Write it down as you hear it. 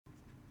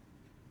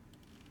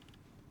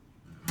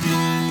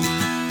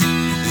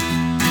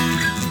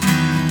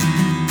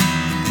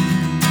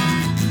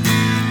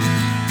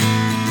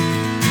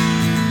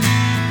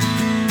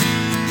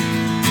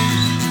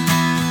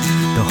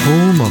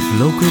of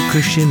local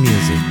Christian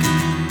music,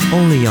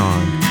 only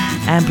on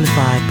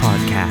Amplify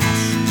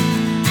Podcast.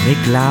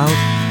 Make loud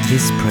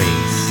His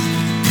praise.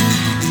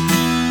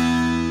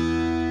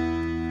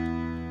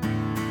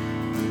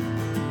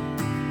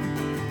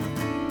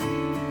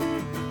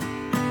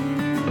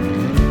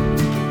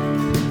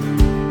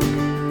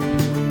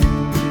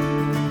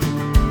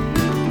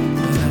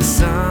 The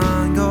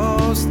sun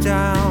goes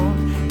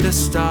down, the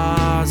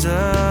stars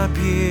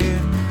appear,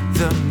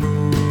 the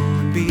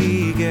moon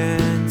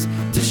begins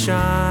to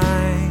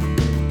shine.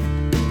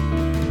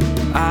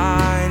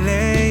 I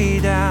lay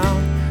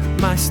down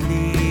my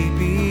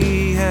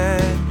sleepy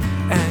head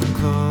and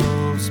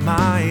close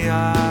my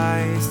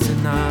eyes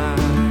tonight.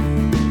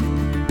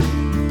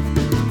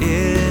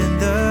 In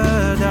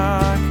the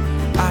dark,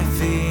 I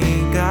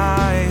think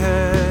I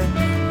heard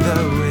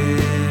the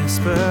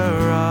whisper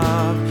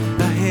of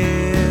a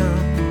hymn.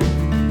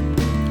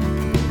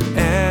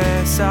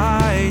 As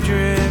I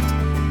drift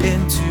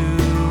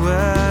into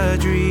a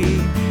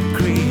dream,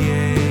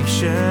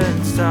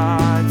 creation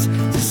starts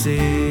to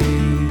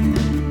sing.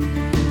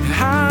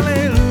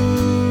 Hallelujah,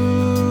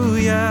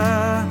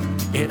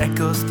 it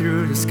echoes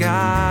through the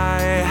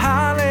sky.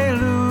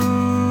 Hallelujah,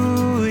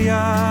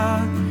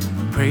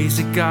 praise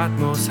the God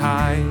Most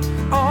High.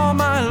 All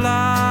my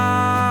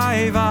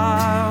life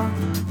I'll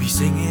be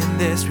singing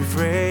this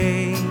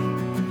refrain.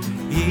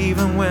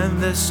 Even when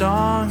the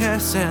song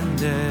has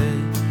ended,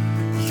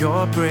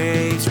 your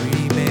praise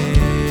remains.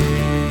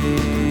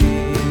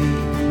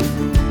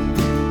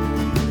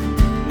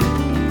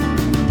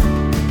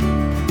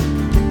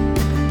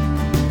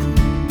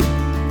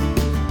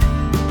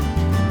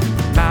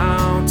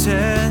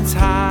 Mountains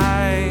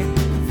high,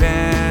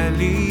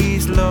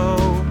 valleys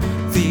low,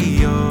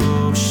 the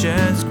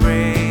oceans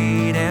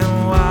great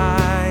and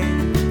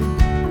wide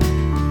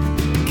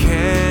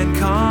can't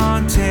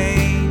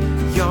contain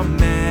your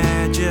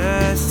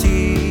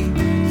majesty,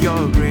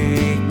 your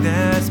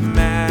greatness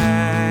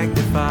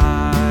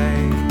magnified.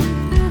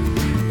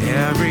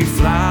 Every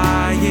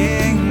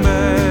flying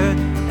bird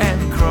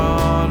and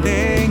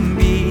crawling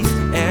beast,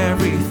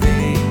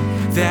 everything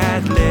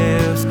that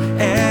lives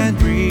and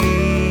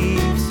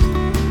breathes.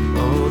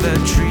 Oh, the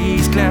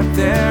trees clap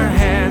their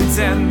hands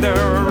and the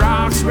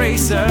rocks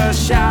raise a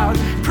shout,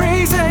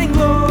 praise and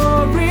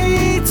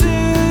glory to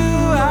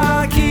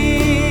our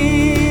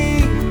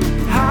King.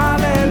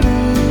 Hallelujah,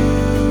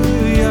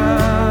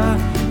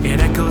 it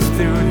echoes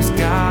through the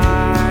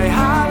sky.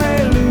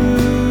 Hallelujah,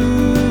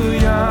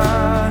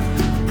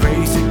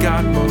 praise the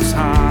God Most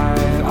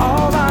High.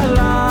 All my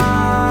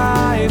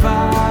life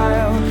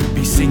I'll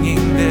be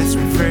singing this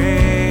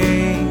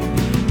refrain.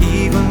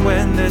 Even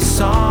when the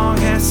song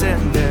has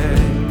ended,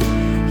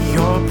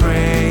 your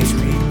praise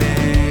remains.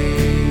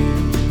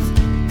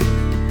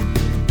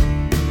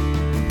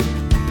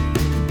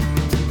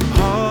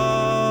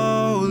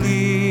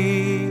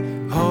 Holy,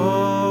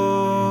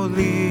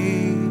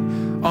 holy,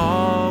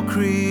 all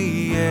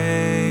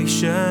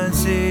creation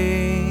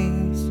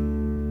sings.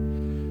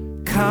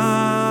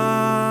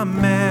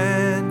 Come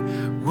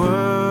and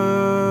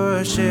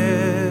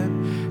worship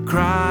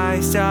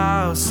Christ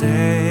our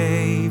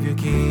Savior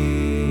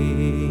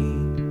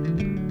King.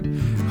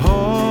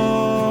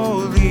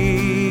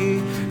 Holy,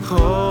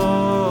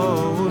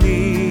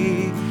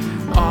 holy,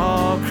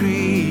 all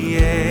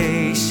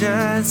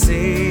creation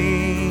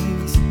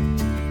sings.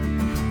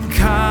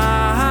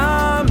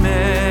 Come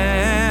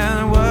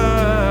and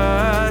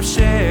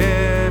worship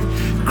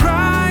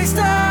Christ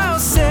our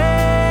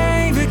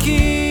Savior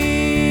King.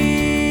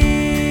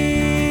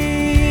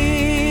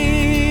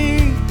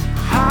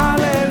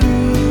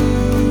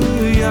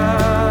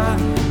 Hallelujah,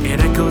 it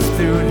echoes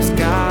through the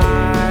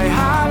sky.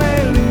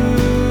 Hallelujah,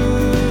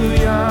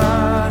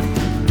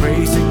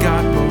 praise the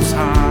God Most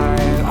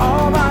High.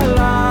 All my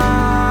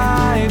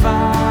life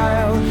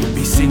I'll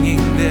be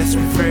singing this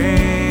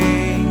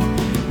refrain.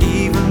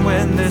 Even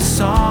when the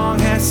song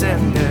has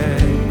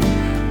ended.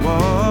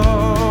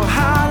 Whoa,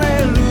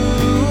 hallelujah,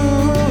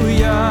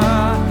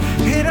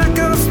 it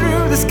echoes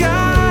through the sky.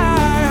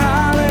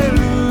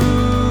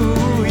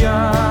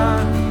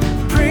 Hallelujah,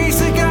 praise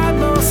the God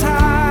Most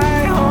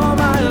High. All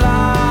my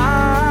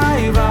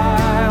life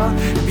I'll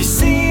be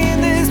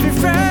singing this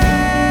refrain.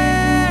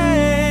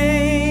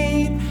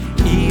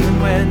 Even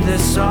when the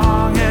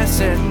song has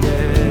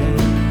ended,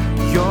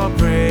 your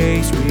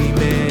praise remains.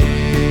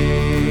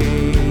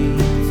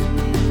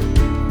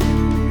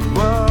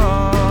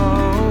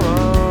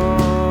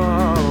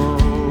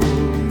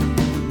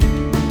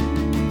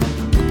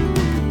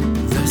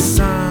 The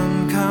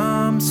sun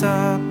comes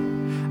up,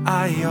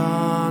 I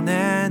yawn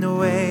and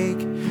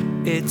awake.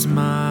 It's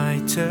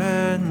my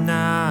turn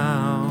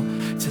now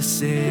to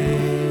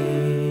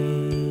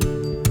sing.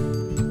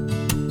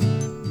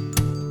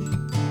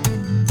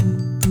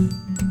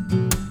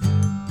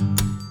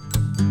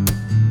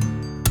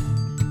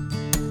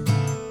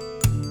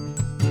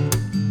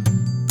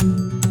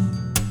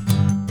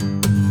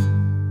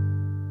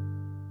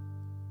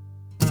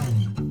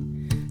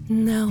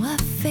 Now I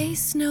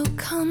face no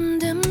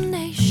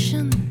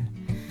condemnation,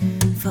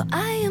 for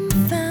I am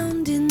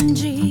found in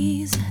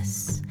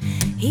Jesus.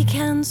 He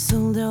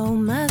canceled all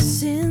my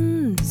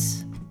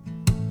sins.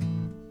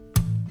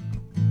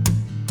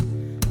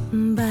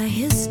 By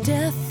his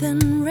death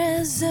and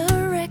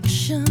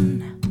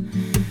resurrection,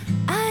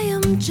 I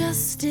am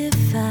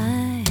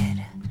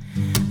justified,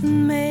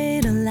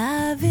 made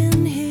alive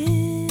in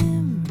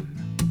him.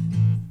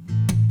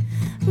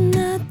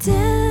 Not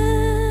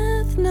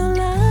death, no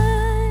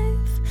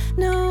life,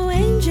 no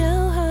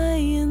angel high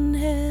in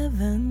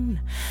heaven.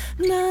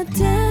 Not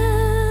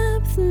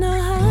depth, no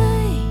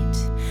height,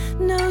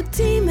 no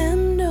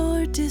demon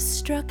nor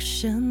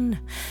destruction.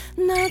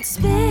 Not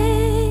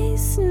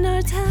space,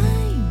 nor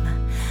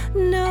time,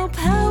 no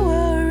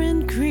power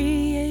in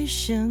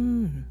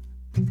creation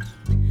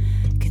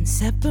can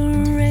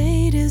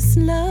separate his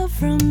love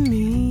from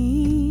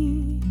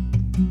me.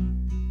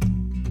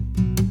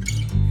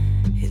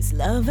 His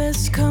love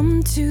has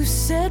come to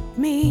set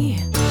me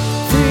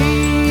free.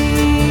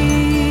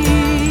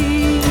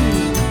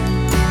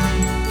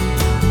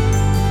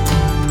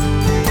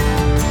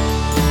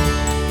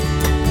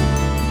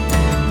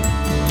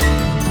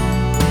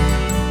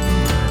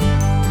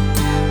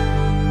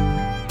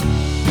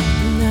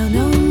 Now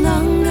no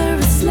longer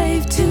a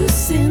slave to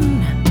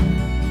sin,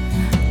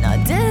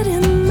 not dead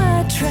in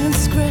my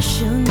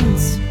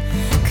transgressions,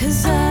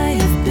 'cause I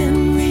have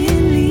been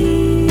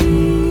released,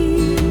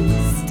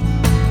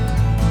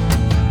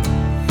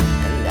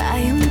 and I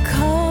am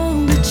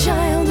called a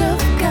child of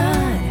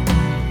God.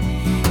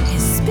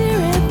 His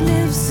spirit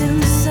lives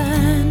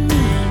inside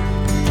me.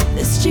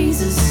 This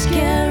Jesus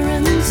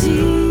guarantees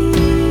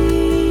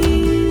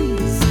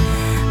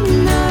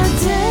no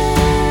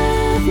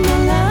death, no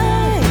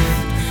life,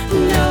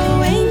 no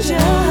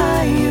angel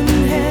high in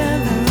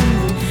heaven.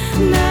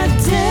 Not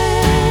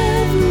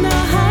death, no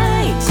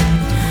height,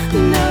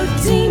 no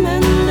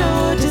demon, no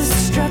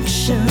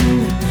destruction.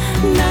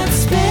 Not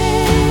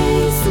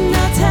space,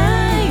 no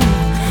time,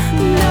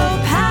 no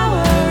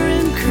power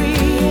in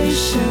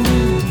creation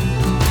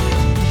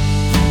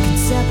can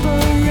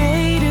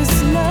separate his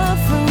love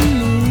from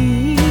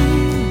me.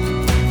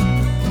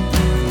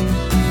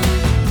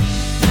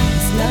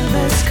 His love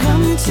has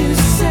come to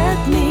set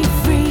me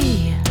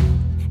free.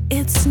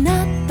 It's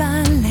not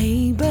by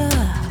labor,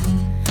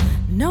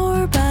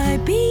 nor by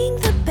being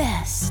the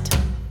best,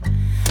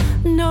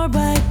 nor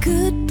by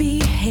good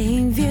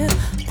behavior,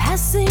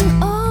 passing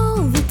all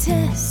the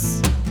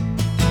tests.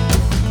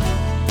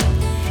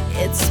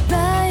 It's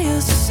by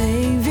your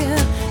Savior,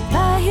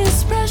 by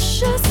his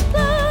precious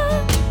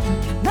blood,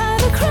 by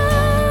the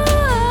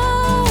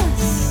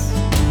cross.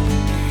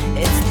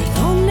 It's the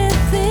only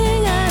thing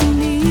I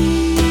need.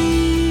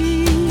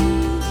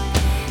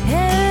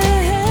 Hey.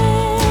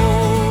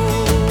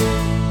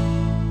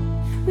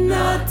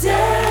 No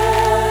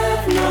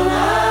death, no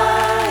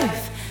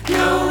life,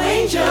 no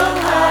angel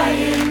high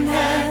in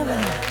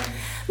heaven.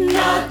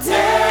 Not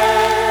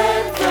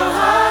death, no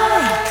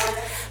height,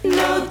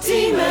 no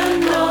demon,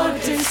 no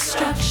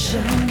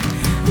destruction.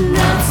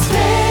 Not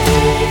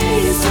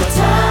space or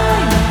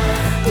time,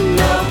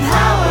 no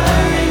power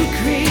in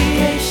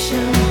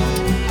creation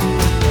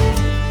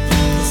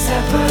to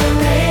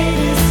separate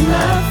his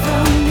love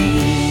from me.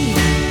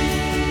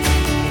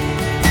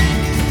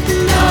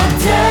 No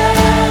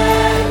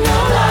death, no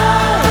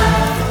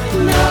life,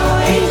 no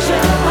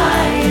angel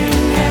high in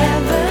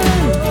heaven.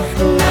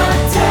 Not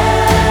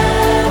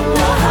death,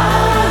 no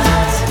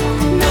height,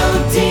 no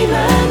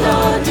demon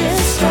or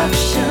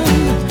destruction.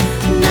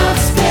 Not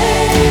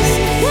space,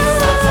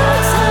 no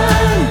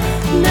time,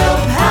 no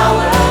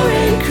power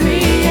in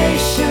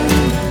creation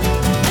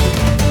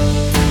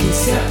can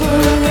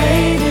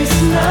separate his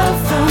love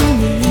from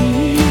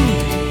me.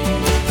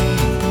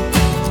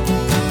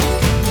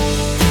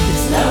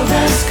 His love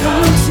has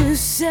come to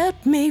set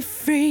me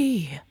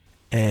free.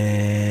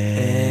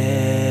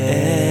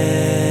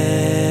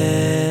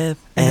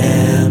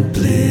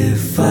 Amplify.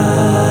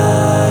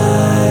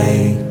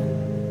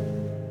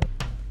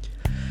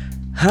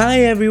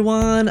 Hi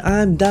everyone,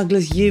 I'm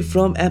Douglas Yip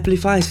from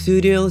Amplify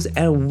Studios,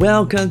 and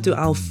welcome to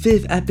our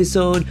 5th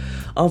episode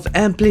of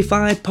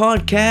Amplify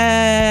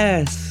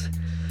Podcast.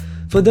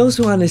 For those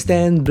who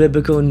understand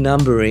biblical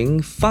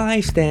numbering,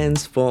 5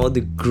 stands for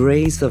the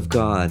grace of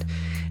God.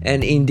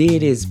 And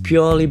indeed, it's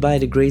purely by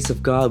the grace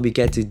of God we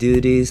get to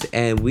do this,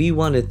 and we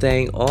want to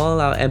thank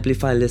all our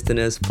Amplify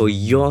listeners for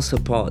your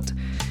support.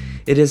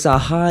 It is our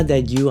heart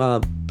that you are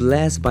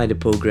blessed by the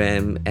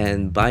program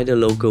and by the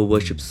local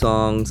worship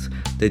songs,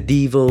 the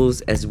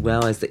devos, as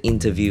well as the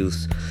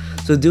interviews.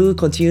 So do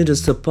continue to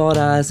support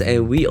us,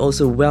 and we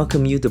also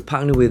welcome you to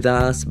partner with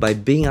us by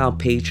being our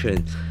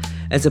patron.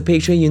 As a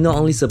patron, you not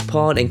only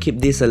support and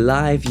keep this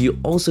alive, you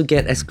also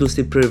get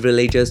exclusive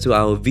privileges to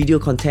our video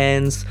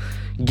contents,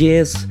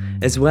 gifts,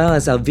 as well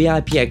as our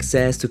VIP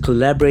access to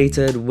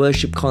collaborated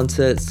worship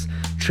concerts,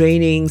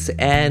 trainings,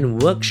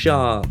 and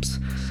workshops.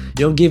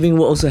 Your giving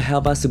will also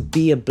help us to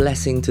be a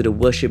blessing to the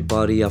worship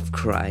body of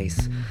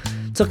Christ.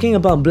 Talking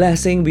about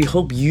blessing, we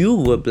hope you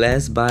were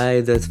blessed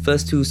by the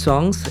first two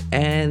songs,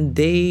 and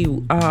they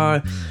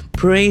are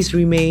Praise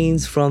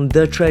Remains from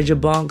The Treasure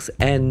Box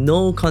and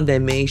No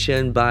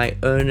Condemnation by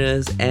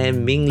Ernest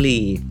and Ming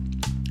Lee.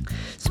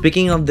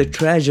 Speaking of The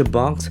Treasure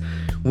Box,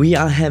 we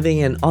are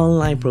having an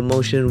online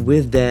promotion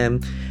with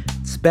them,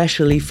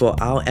 especially for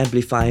our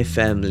Amplify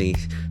family.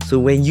 So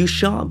when you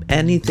shop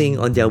anything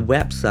on their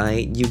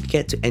website, you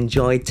get to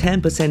enjoy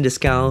 10%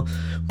 discount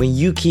when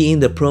you key in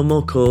the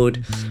promo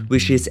code,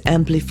 which is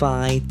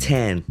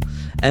Amplify10.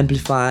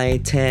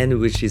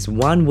 Amplify10, which is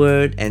one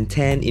word and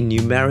 10 in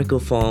numerical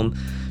form,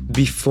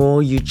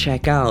 before you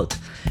check out.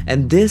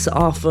 And this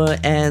offer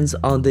ends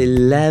on the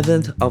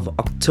 11th of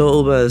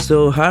October,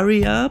 so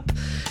hurry up.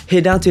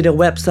 Head down to the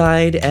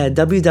website at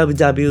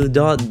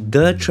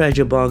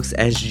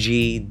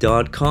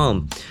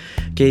www.thetreasureboxsg.com.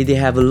 Okay, they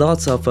have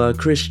lots of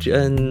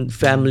Christian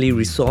family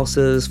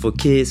resources for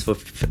kids,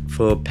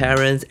 for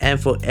parents,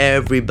 and for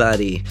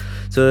everybody.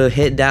 So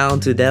head down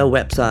to their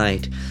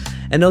website.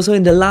 And also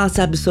in the last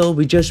episode,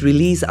 we just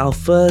released our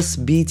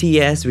first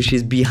BTS, which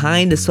is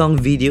behind the song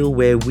video,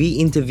 where we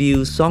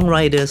interview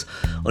songwriters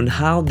on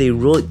how they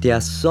wrote their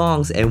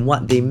songs and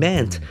what they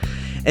meant.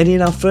 And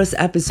in our first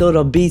episode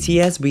of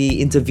BTS, we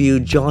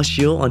interviewed Josh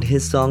Yeo on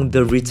his song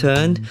The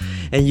Return,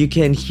 and you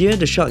can hear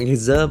the short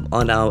excerpt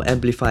on our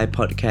Amplify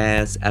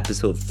podcast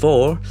episode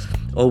 4,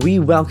 or we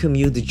welcome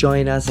you to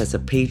join us as a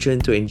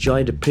patron to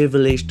enjoy the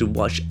privilege to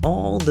watch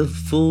all the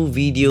full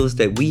videos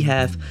that we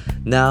have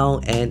now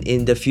and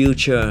in the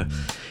future.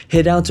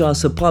 Head out to our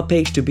support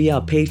page to be our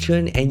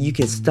patron, and you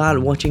can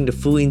start watching the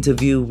full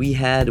interview we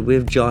had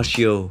with Josh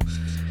Yeo.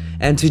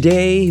 And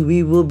today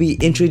we will be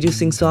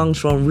introducing songs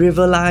from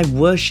River Life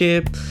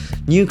Worship,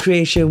 New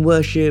Creation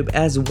Worship,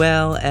 as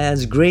well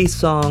as Grace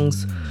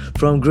songs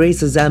from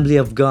Grace Assembly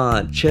of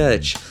God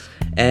Church.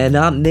 And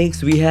up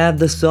next we have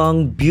the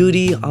song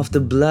Beauty of the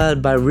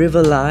Blood by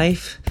River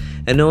Life,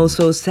 and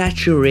also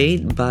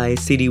Saturate by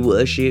City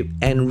Worship,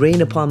 and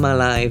Rain Upon My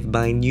Life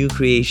by New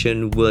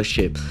Creation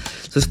Worship.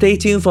 So stay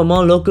tuned for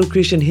more local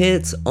Christian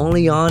hits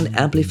only on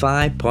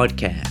Amplify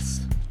Podcast.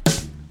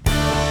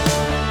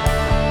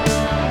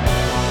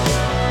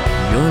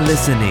 You're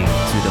listening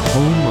to the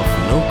home of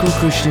local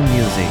Christian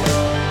music,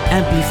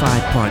 Amplify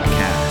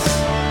Podcast.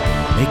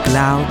 Make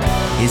loud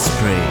His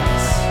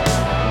praise.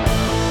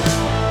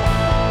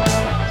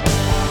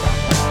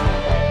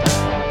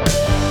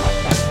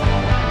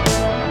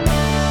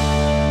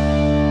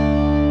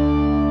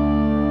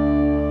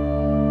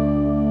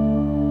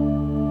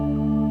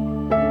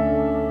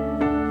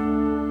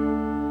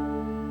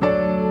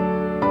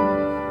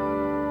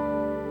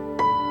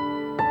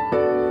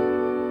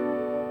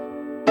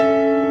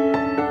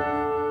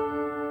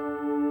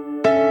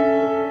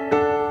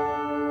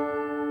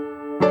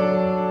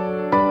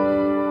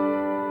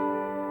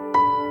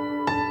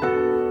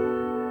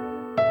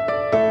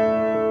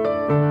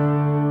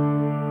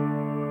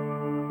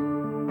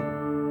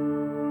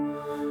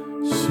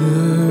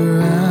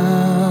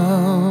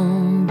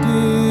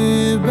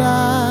 Surrounded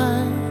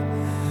by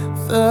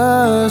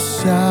the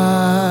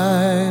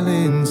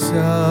silence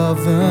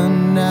of the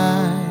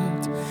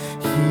night,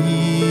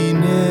 he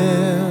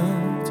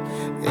knelt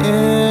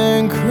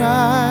and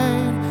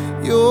cried,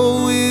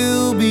 "Your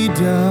will be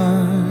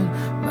done,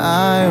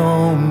 my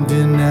own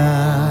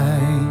deny."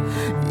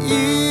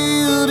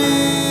 Yielding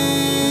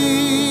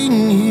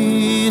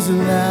his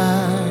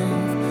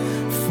life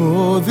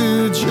for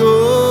the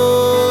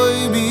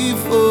joy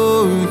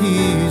before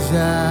his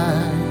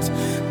eyes,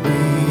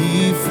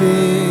 we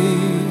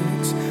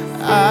fix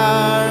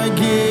our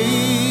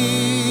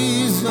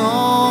gaze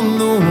on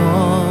the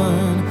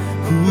one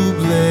who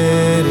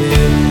bled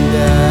and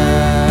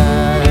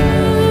died.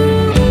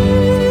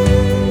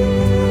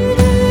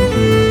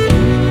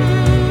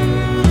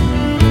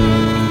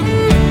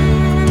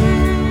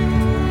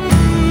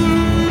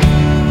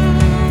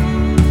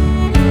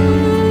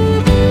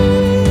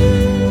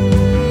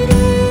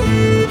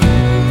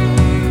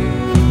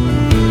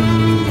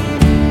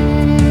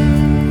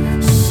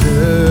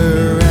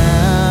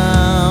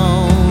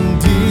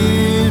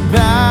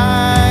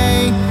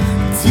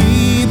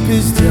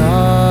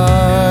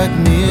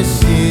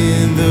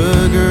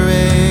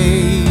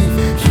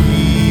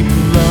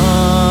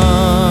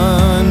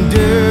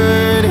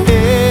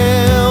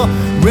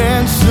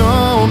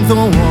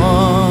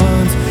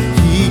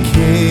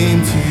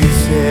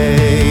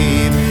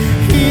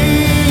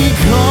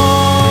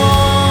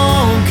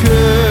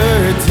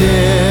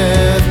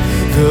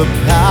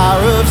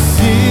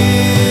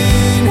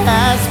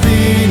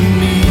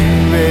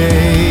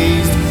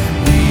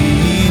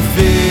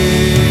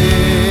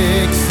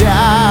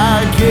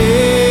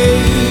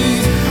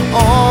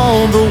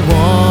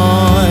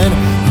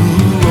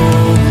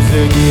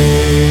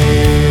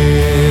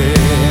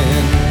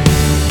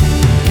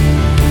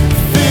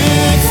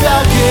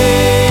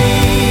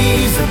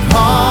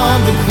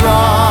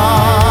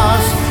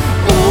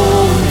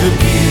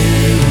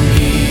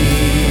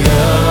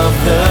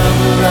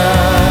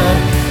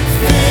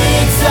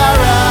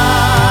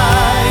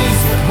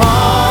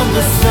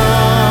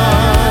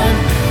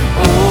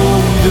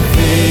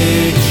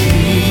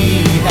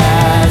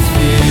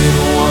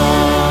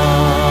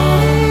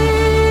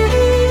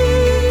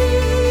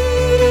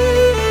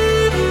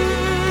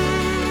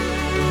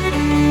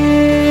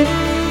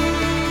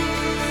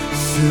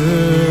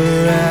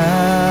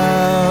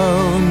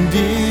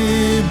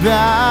 surrounded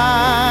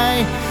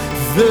by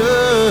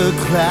the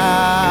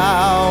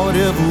cloud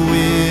of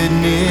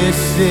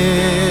witnesses.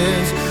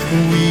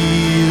 We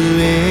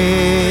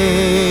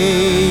lay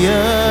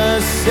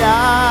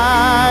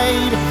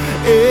aside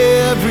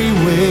every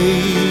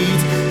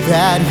weight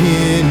that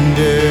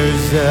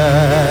hinders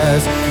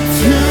us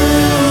to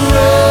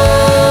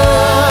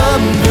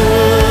run the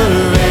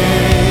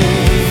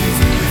race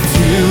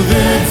till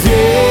the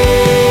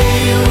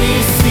day we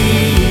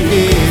see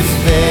His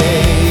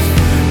face.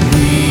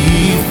 We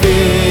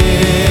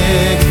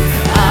fix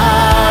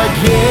our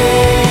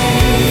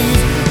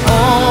gaze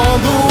on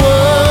the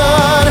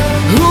one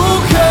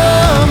who'll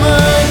come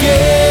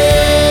again.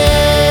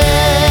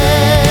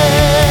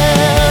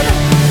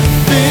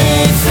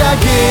 Fix our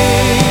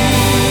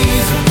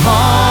gaze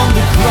upon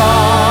the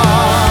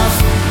cross.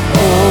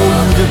 Oh,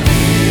 the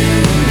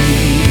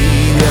beauty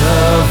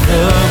of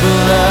the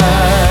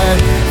blood.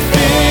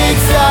 Fix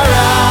our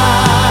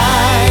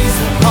eyes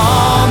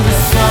upon the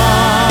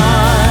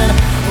Son.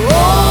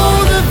 Oh,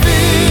 the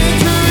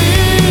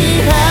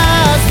victory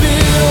has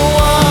been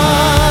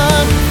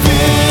won.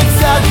 Fix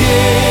our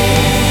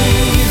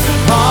gaze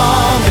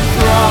upon the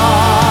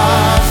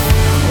cross.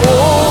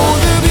 Oh,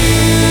 the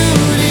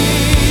beauty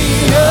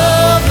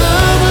of the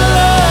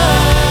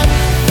blood.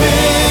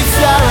 Fix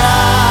our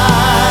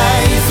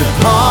eyes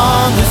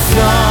upon the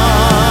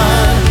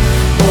Son.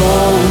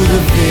 Oh,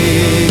 the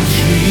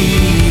victory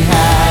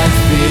has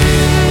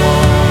been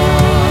won.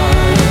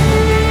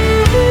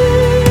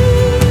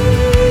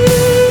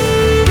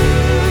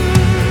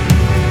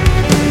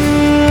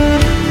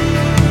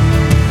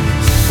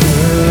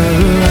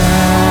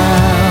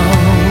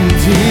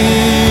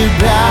 Surrounded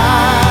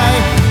by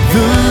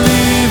the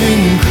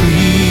living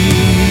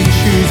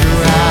creatures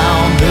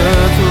around the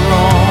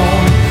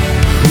throne,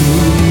 who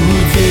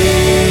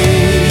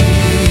day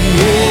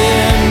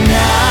and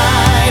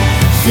night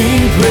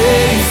sing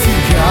praise to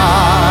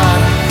God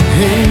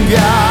and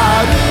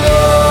God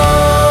alone.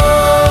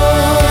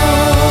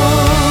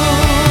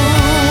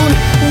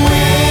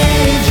 We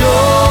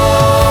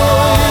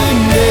join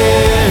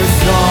their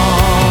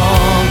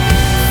song,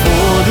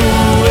 for the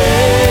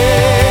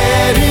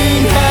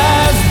wedding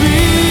has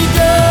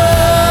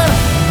begun.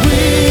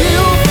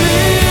 We'll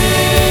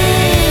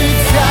fix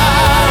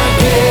our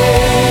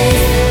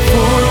gaze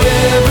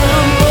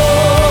forevermore.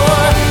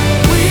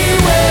 We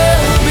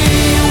will be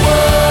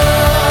one.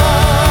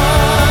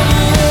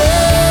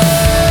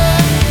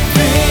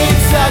 Fix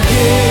our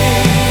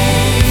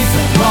gaze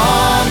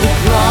upon the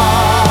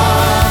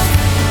cross.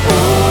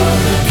 Oh,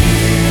 the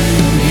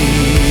beauty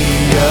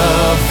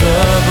of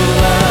the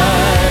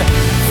blood.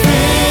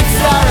 Fix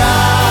our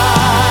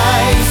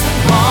eyes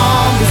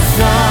upon the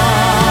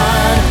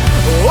Son.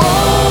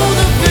 Oh,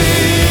 the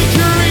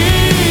victory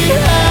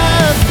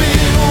has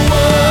been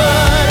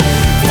won.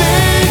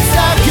 Fix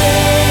our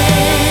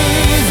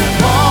gaze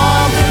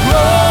upon the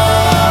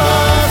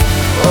cross.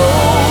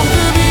 Oh,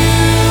 the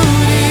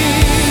beauty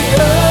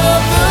of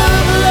the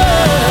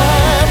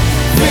blood.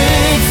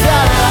 Fix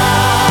our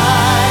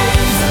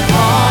eyes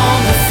upon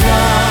the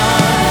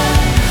Son.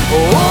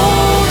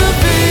 Oh, the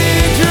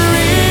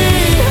victory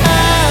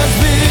has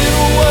been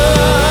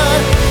won.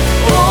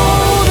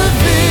 Oh, the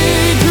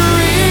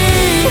victory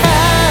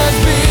has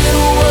been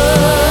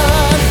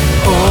won.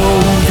 Oh,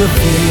 the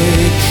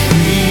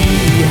victory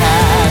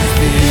has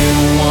been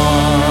won.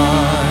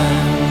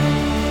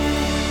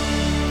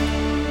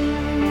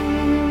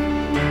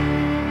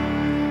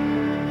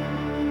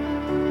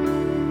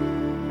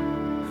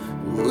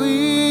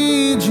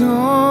 We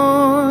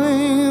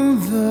join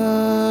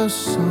the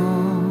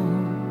song,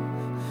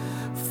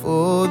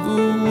 for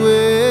the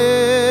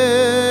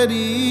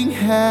wedding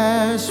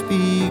has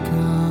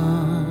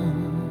begun.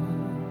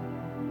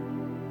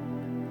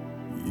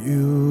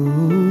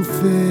 You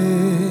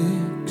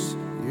fix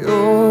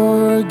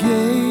your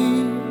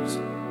gaze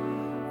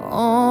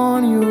on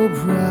your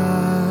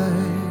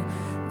bride,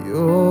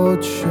 your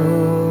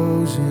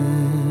chosen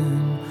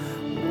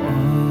one.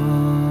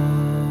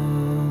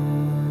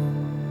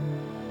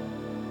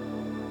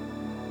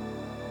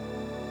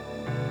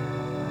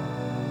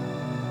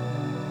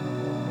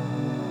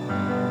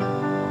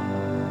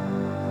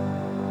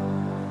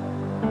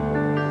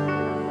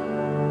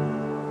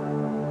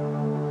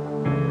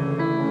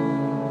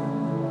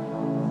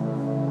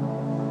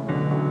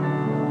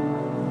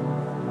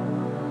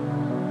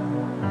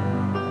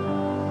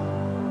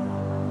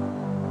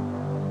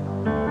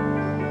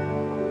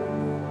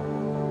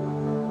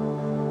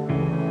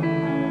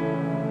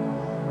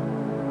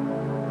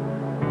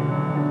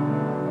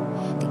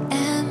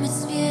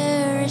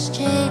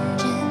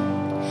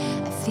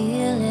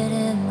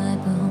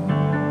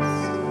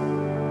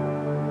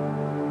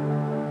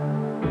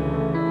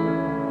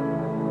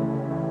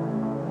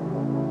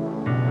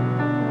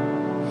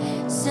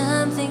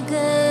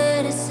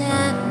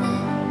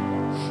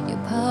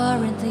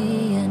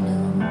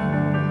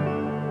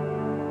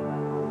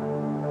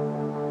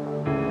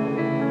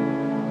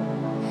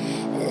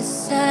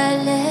 As I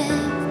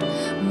lift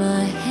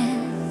my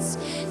hands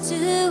to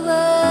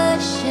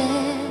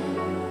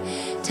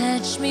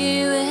Wash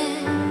me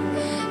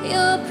with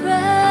your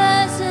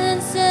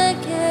presence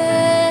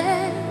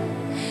again.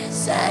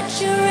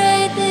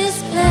 Saturate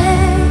this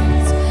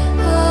place,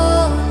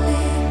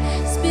 Holy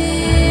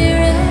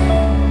Spirit.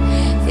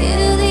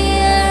 Fill the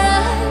air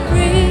I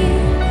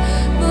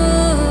breathe.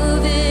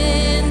 Move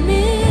in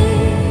me.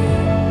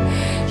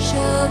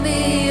 Show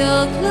me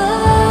your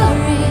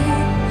glory,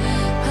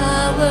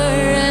 power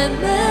and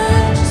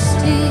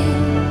majesty.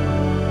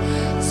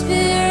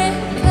 Spirit,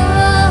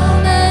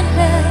 come and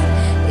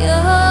have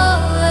your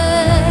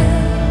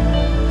way.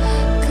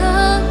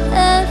 Come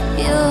have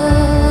your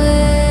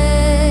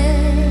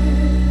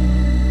way.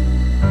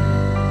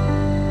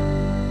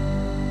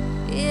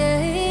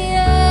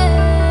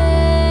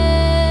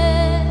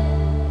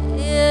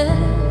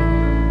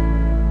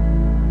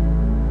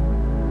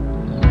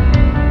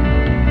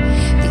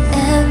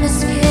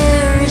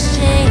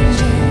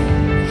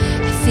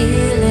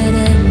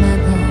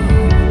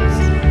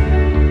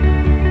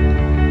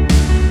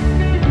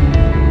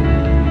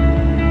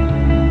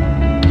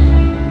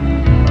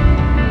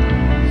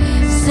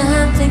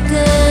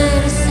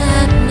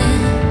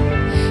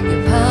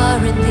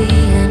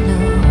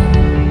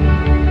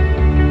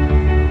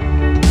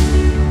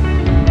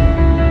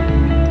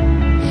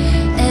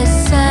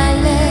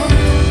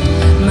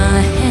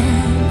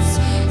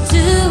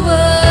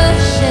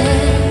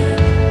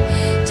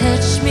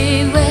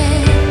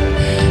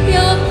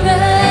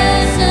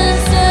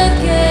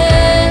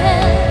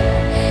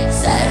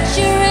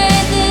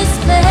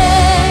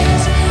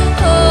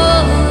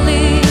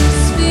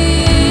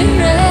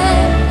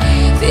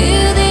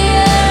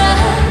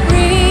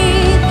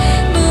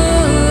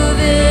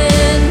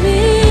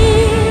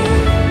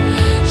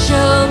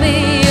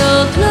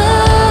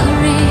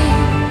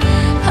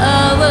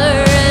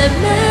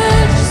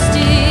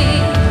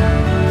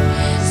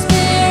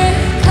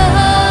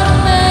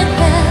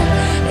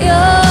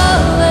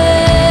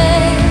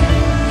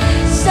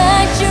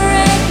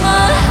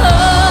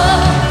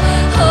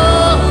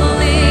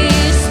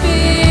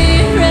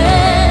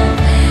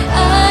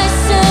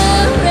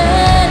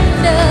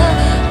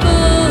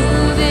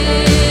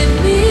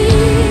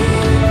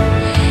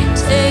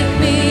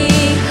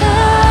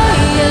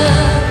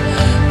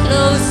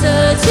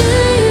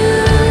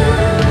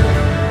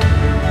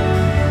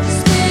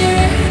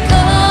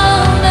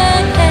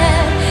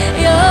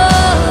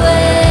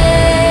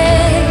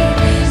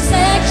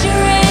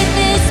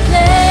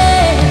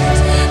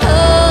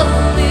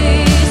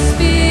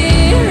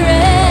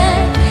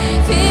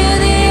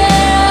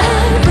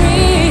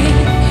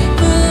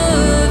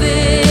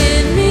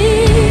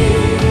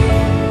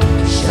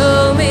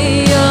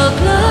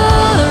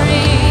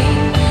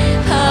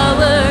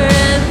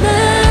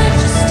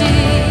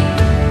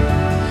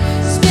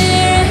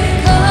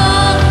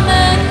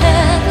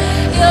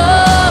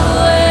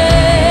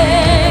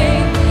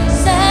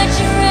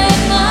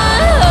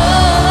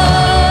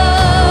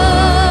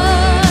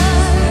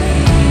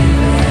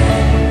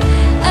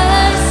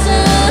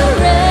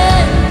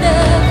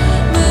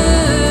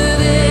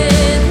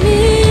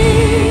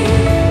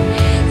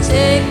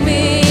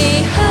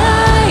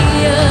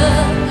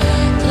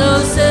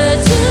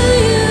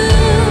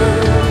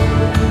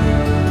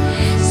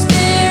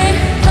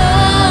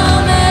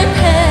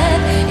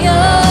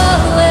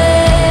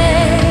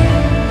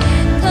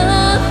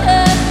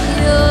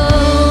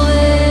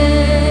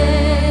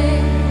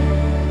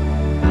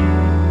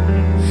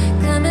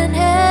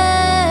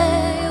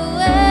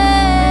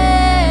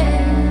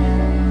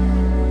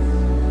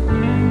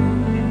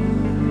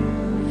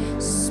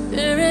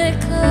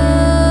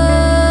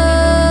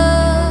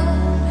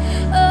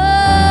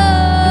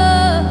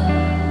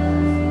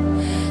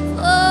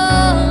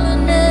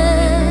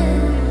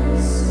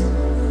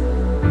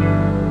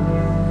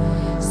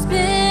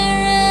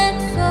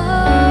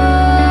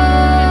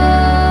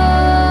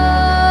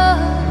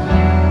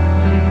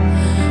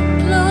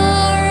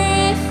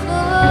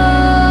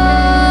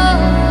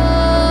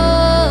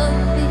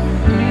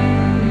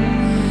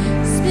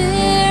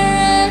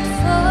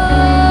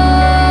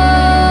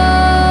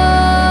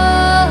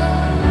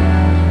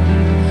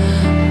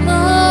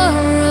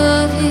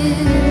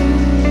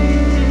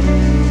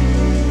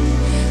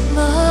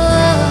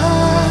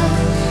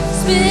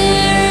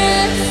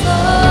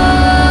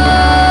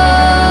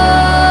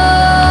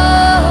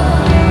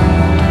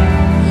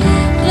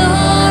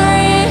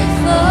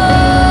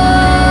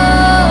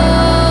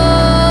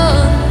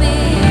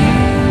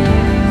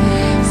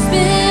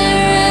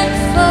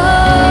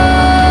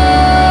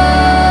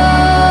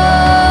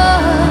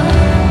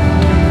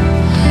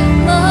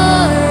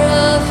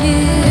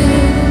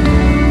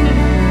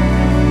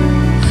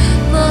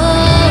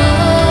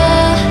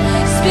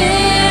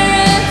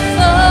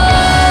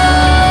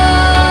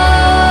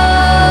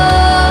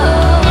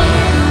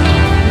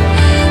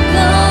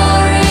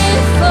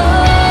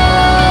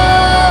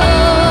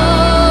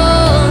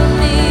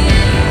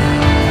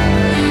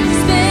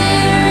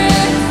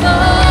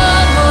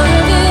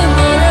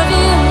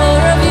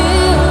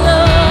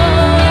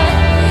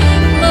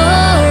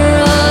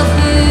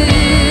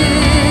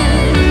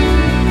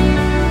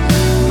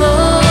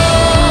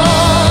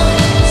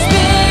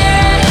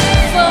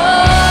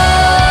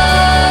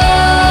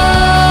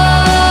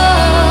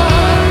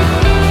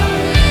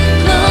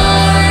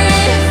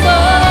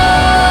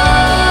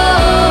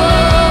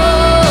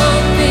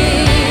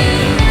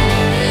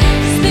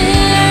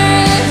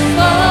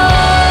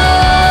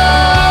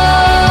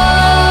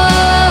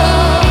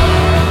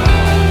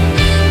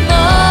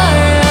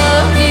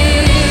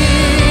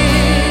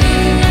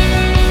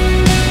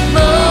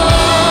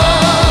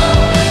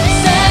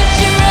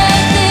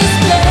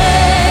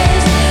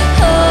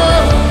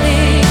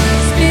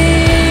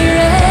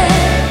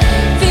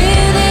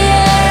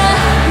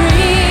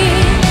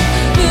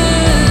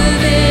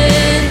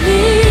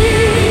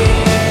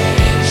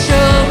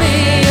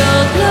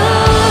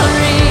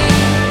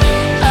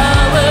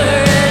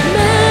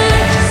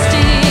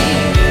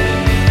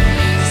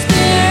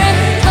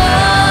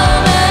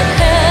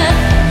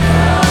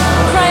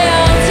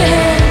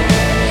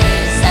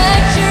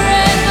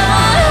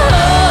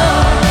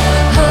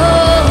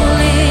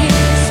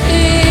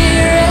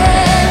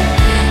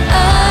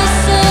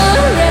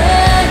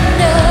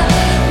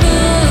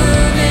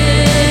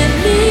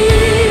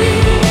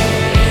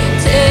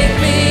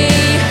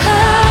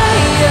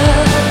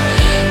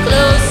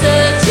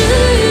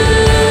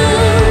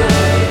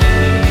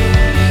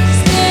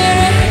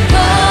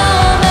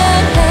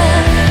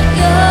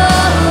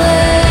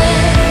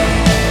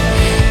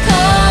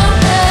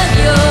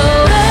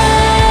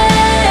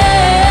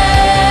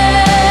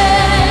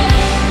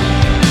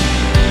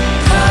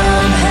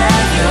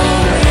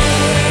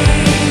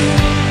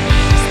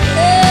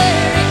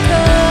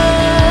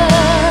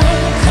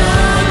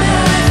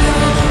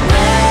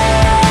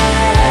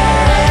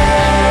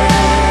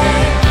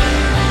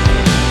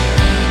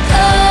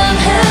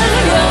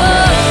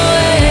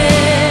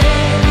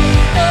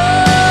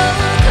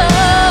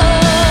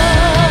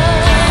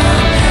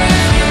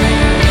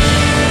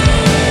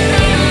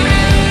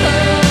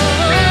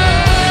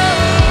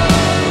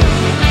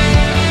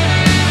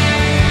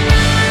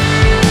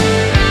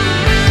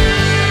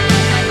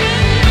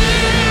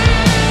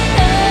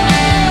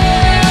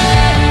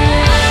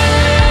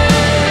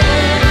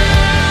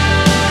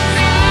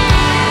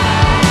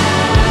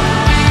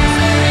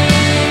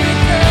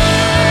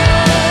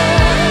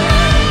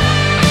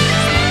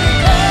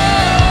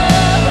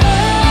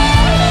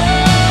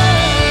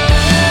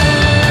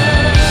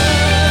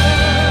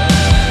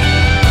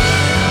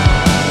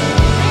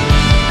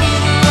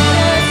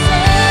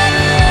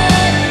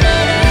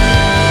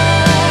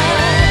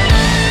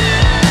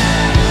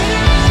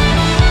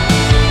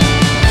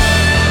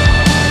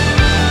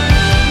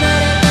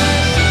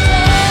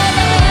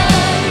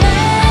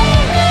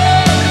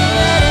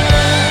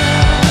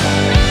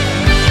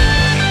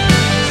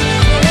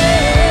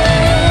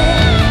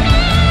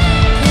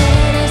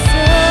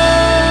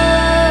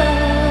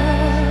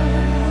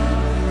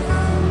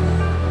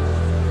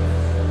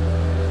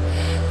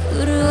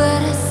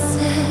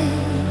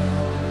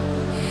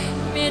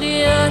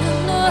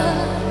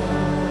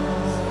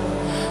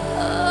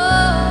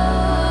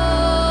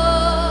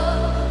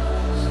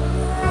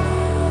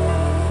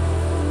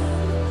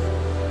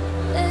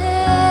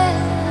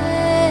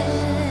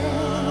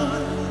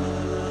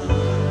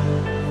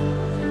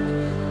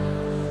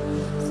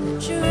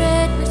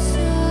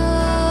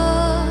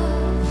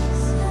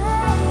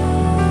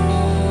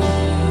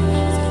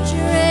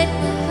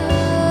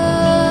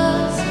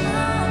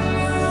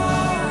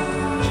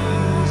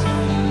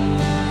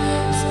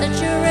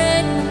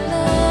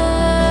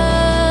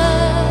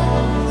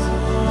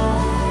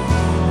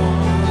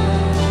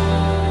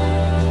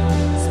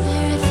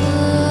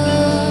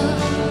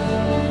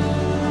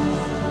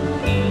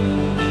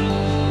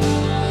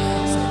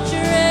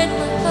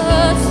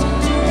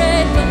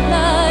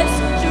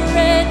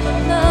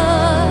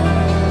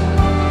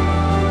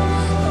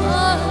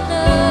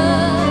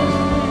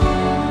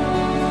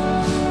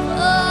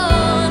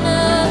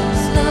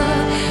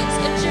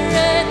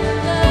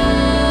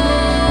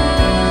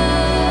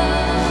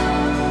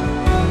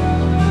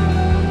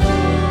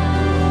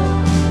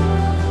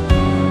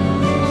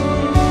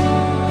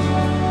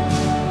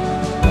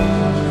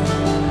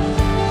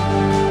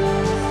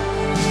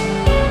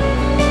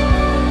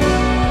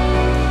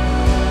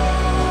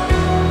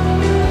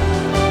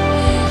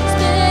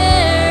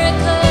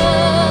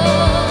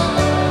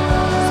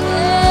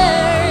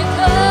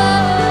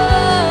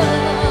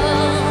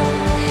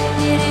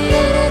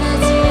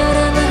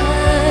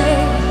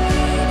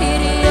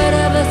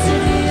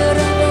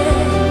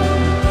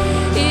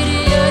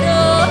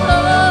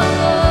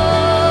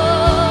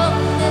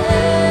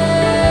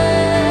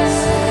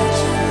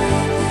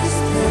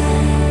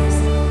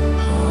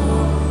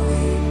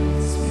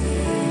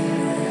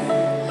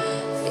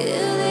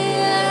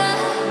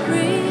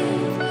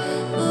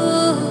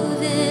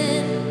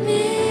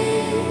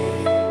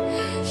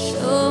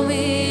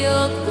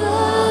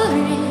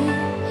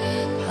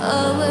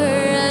 power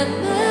and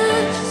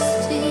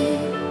majesty.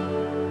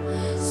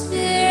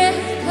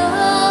 Spirit,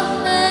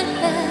 come and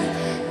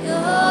have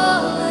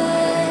your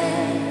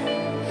way.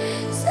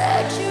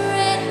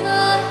 Saturate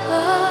my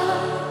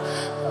heart,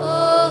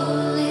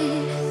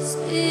 Holy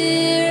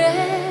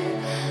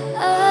Spirit.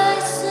 I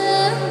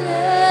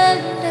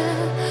surrender.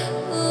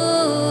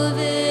 Move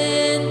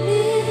in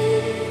me.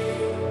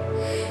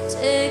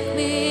 Take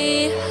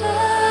me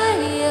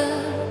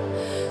higher,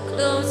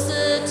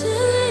 closer to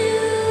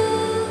you.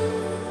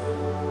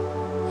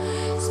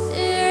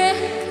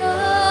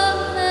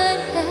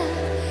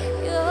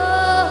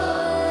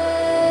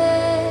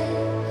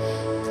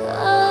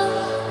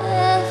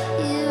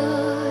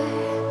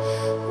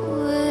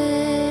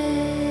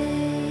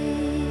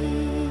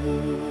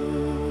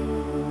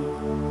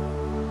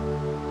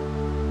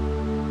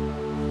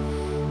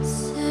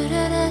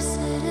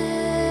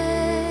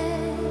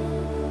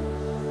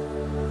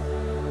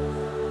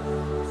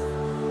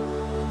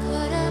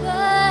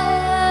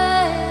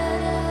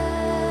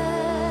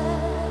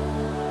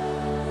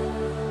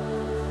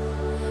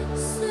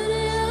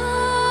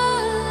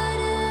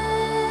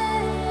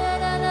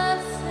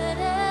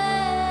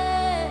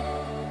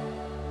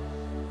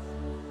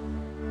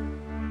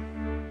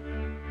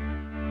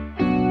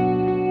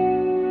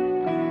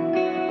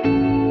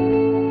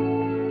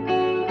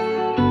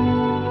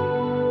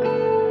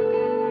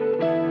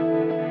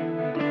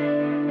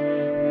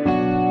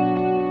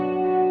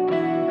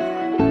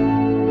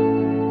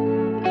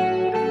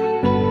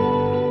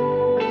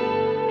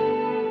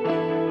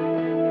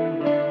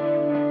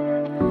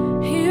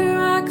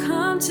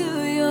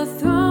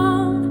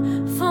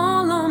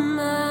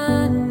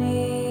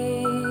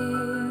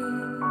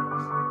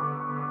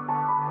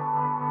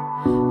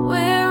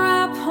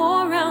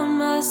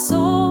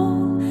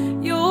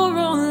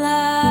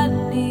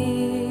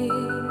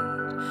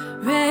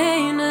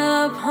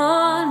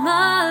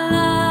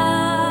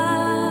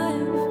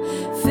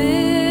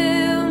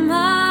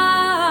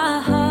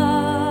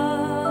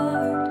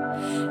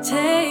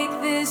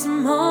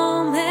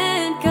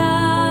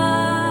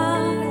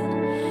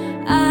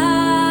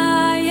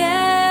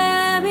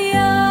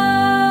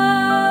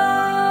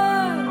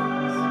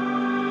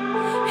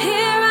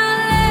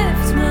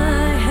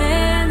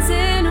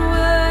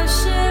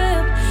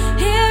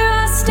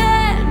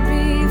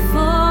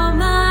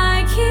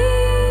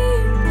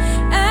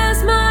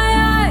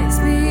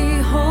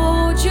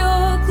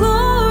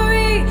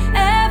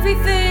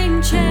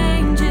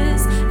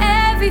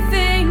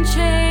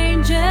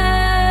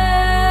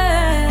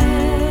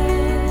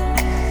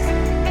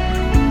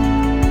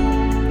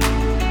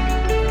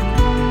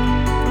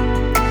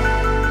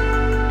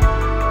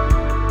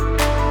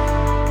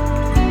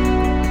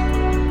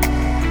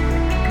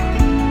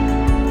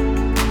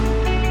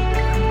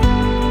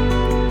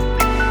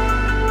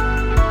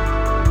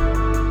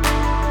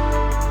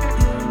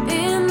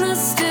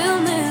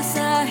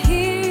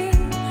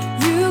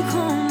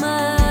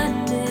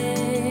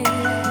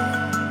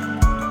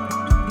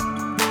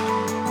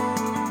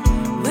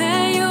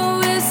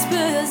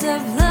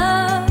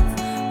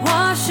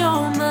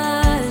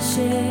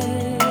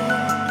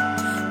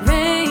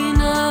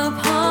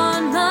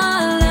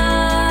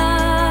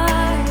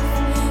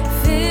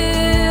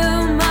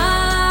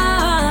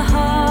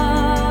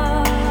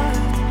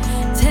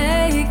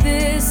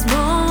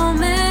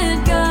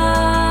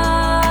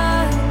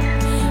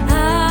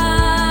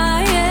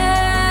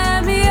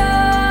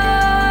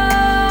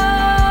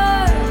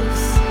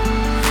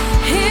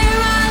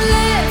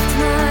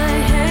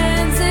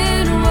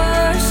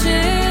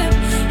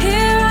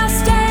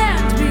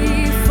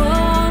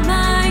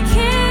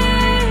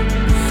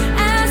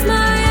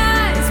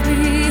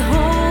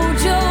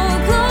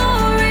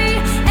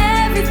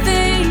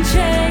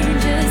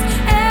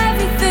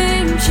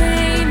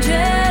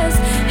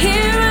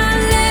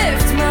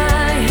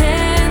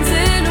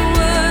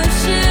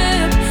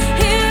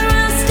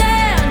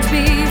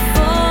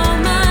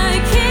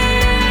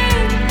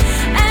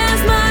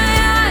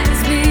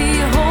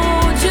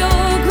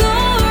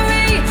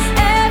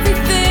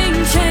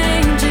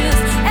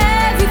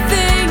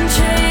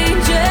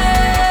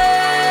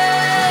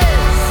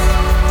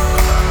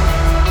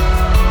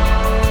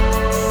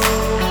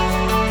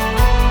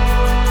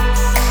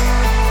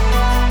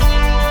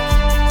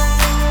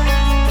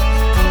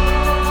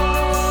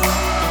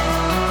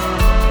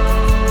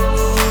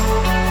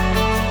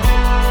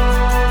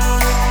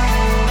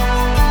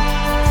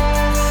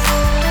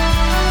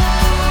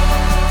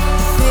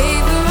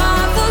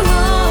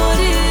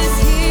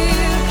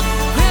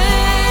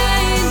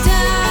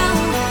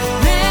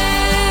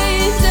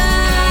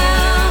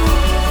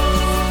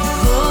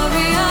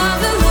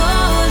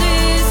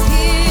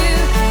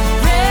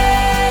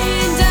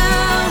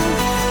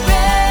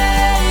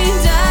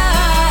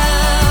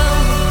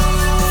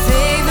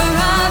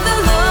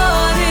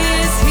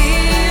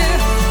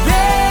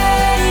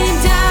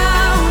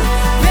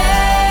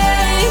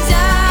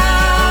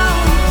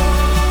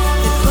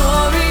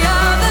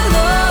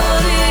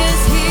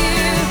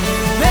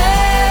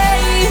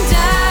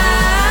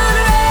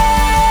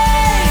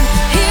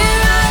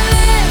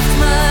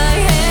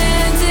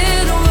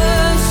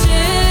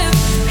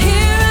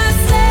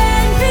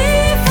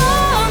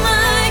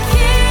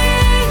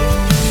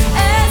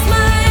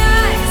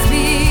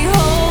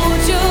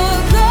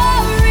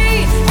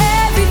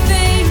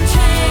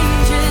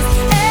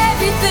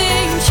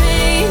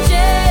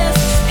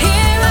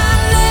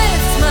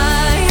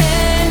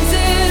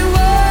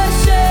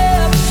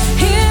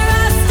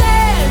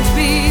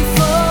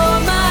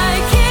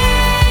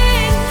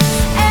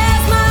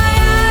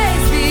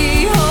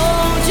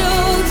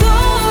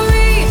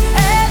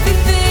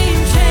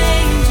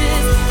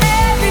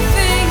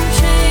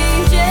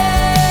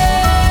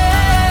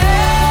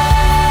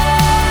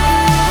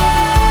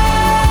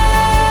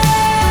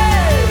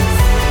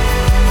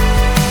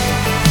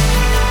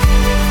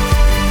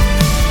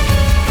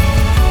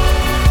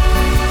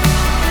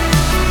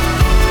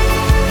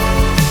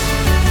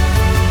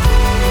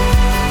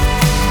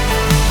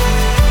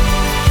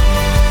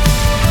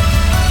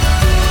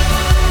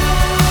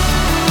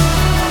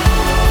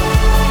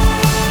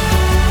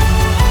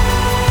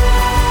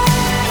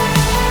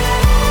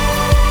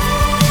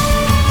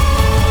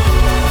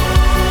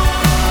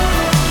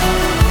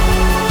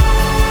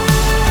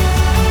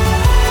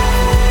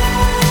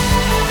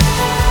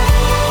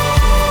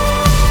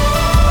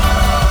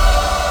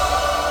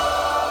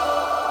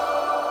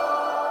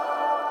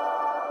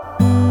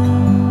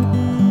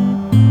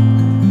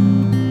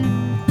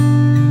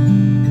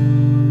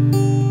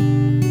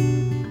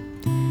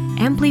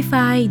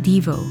 Amplify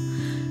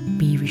Devo.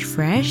 Be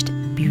refreshed,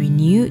 be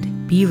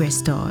renewed, be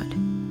restored.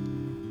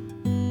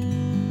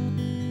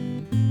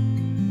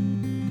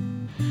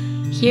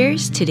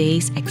 Here's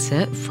today's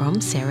excerpt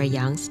from Sarah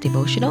Young's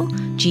devotional,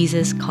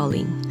 Jesus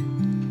Calling.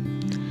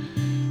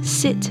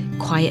 Sit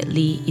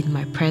quietly in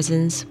my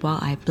presence while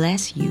I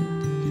bless you.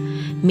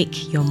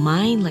 Make your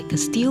mind like a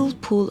still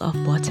pool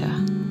of water,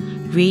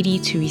 ready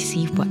to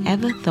receive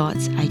whatever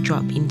thoughts I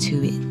drop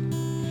into it.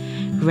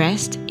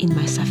 Rest in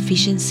my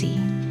sufficiency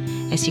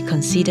as you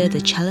consider the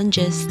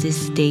challenges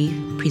this day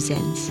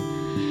presents.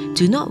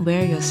 Do not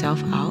wear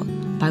yourself out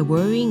by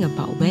worrying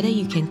about whether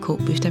you can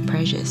cope with the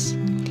pressures.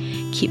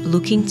 Keep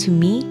looking to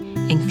me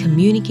and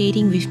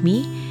communicating with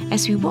me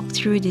as we walk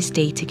through this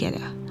day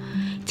together.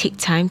 Take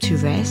time to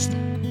rest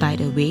by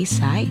the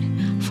wayside,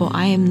 for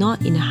I am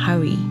not in a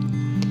hurry.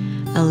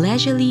 A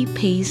leisurely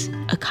pace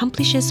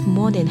accomplishes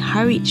more than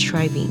hurried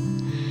striving.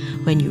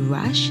 When you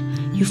rush,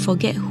 you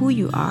forget who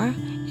you are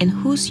and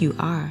whose you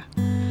are.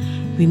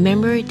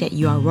 Remember that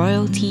you are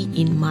royalty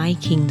in my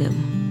kingdom.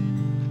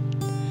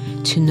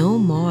 To know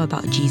more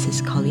about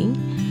Jesus Calling,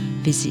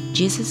 visit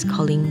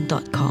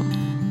jesuscalling.com.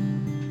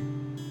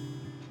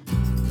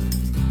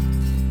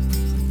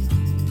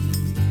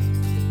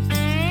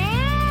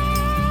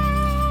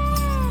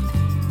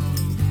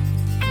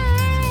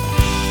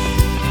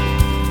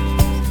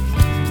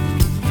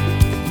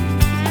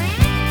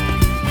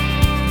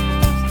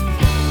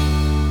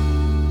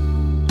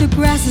 The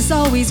grass is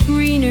always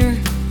greener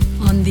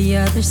on the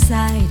other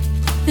side.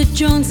 The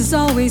Jones is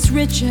always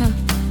richer,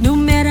 no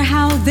matter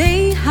how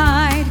they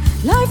hide.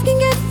 Life can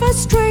get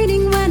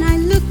frustrating when I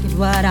look at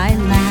what I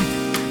lack.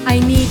 I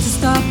need to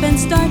stop and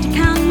start to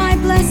count my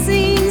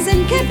blessings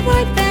and get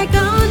right back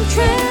on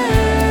track.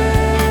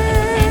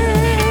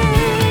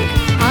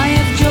 I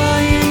have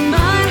joy in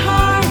my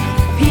heart,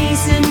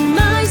 peace in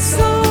my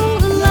soul,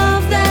 a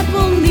love that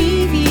won't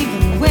leave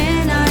even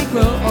when I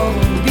grow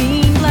old.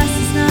 Being blessed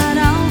is not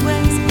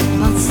always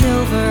about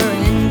silver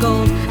and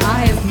gold.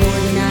 I have more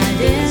than I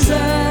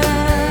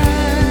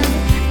deserve.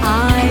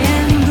 I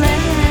am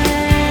blessed.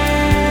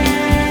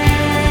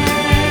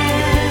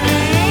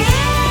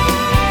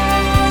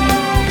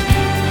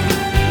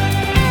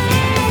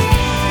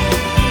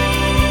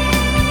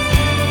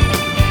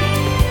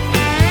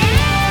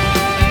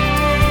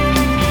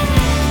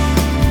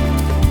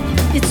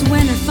 It's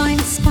when I find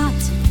a spot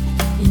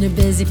in a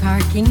busy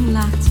parking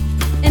lot,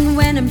 and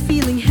when I'm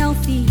feeling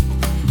healthy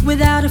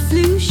without a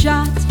flu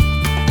shot.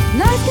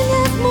 Life can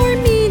have more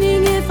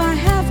meaning if I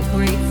have a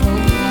grateful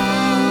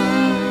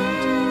heart.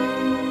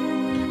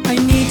 I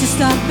need to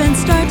stop and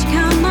start to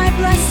count my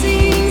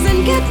blessings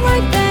and get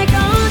right back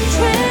on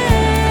track.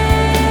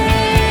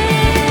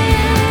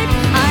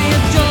 I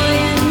have joy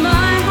in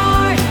my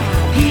heart,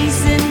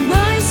 peace in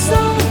my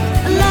soul,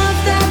 a love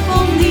that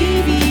won't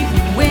leave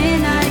even when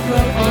I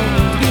grow old.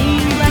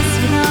 Being blessed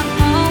is not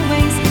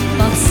always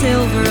about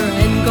silver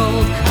and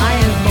gold. I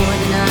have more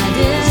than I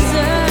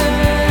deserve.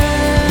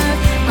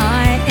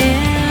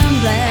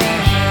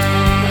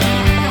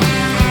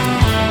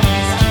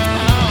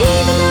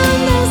 Even on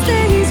those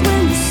days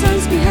when the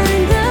sun's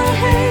behind the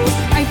haze,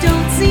 I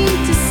don't seem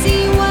to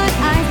see what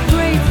I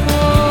prayed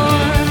for.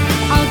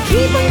 I'll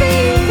keep on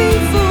being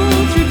faithful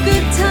through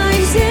good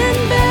times and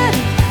bad.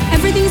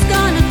 Everything's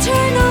gonna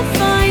turn out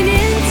fine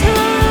in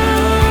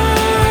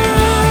time.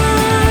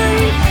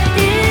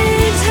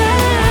 In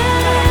time.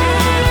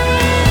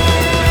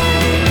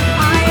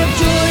 I have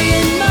joy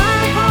in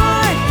my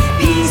heart,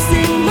 peace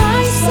in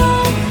my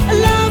soul, a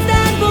love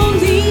that won't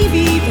leave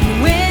even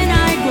when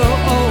I grow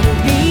old.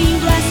 Being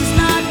blessed is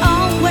not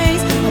always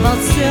about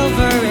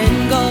silver and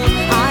gold.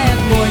 I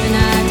have more than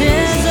I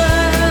deserve.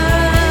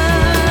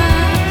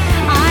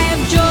 I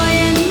have joy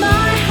in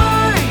my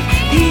heart,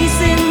 peace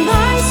in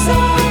my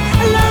soul,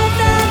 a love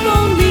that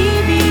won't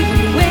leave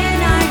even when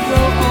I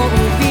grow old.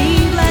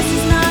 Being blessed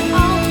is not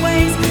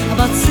always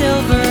about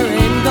silver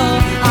and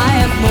gold. I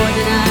have more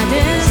than I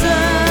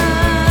deserve.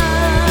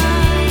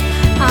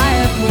 I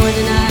have more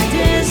than I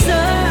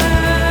deserve.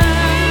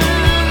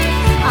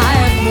 I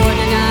have more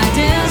than I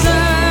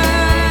deserve.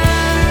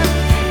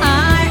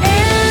 I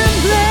am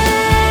blessed.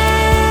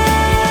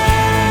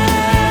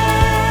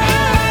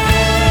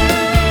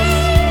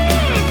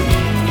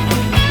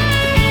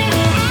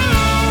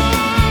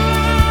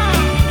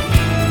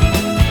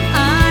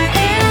 I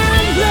am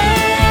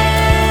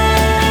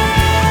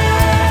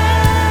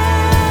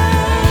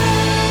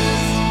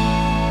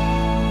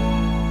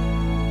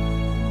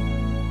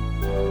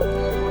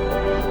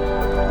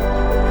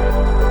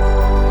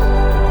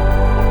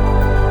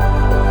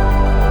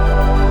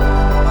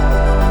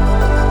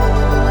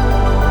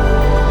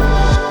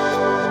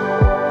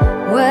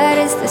What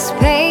is this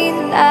pain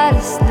that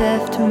has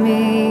left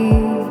me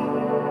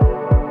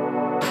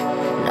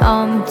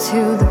numb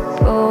to the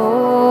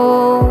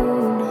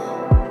bone?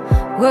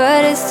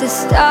 What is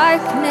this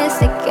darkness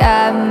that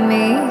got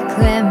me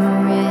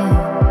glimmering?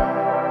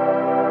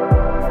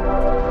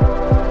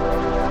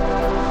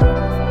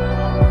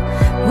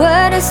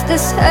 What is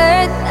this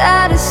hurt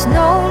that has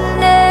no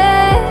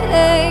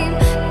name,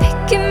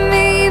 picking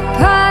me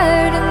apart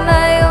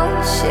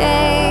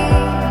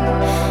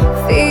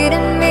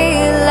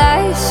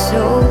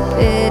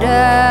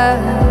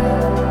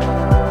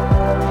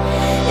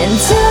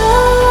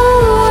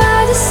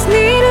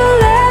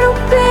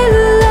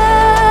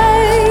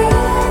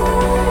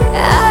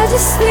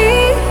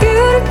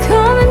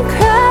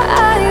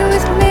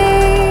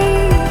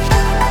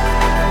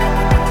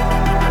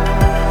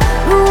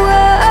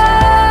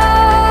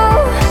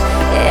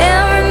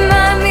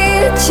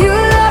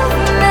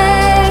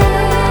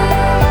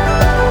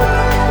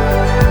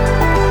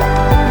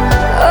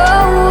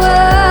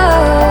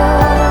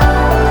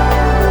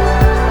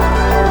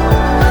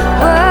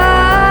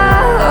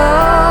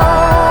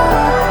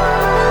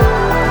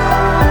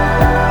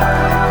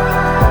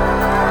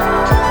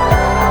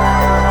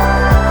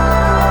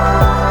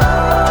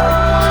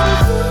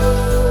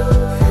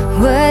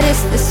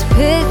is this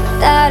pit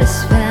that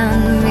has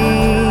found me?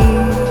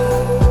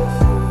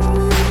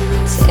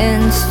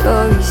 10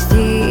 stories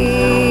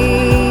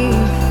deep.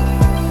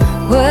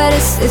 What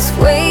is this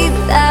weight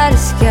that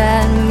has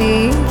got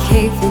me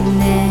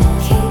caving in?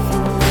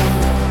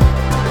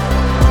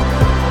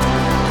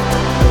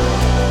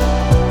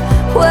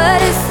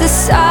 What is the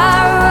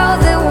sorrow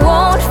that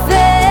won't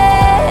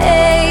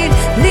fade,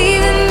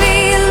 leaving me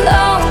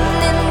alone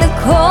in the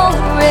cold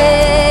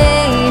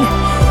rain,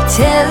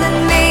 telling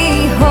me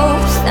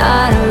hope's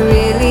not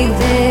really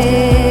there?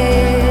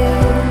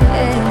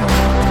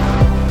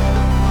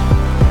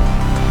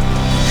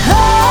 Oh,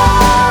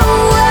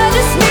 I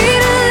just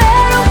need a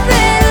little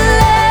bit of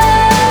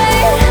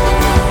light.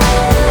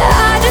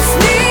 I just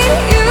need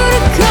you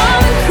to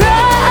come and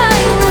cry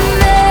with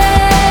me.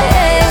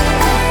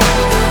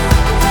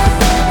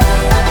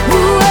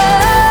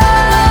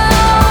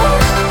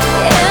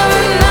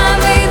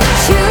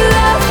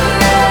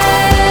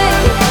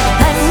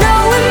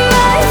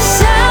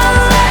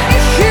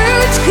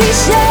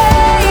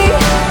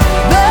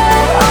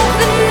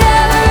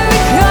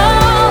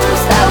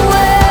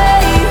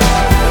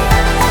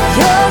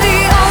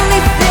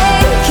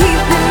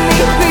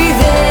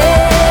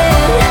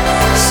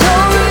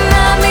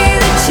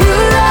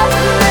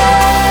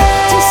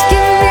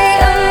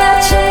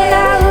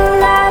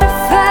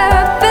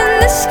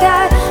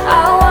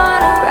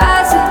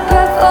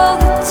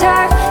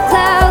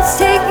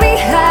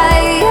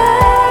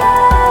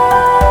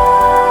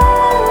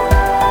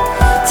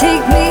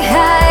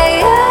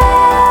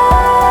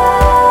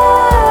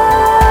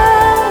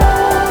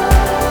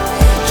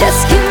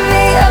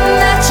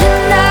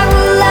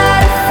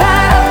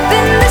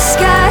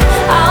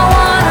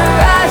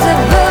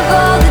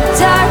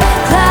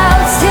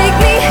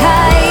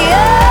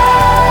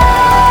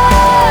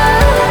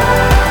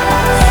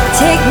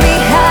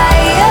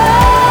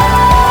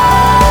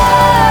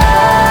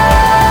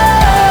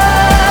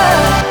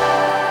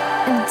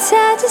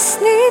 I just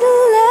need a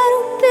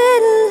little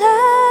bit of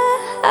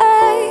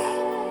light.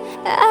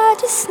 I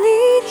just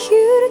need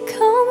you to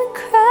come and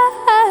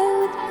cry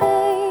with me.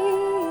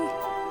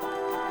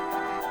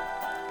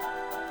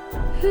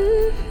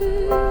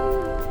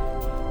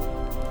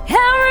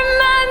 And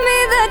remind me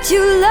that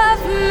you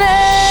love me.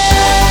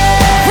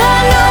 I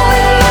know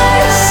it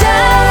might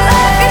sound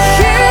like a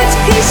huge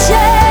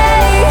cliche,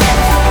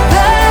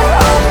 but I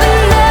hope it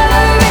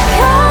never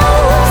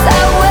becomes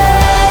that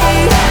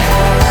way.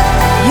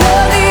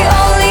 You're the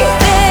only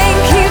thing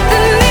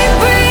keeping me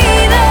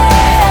breathing,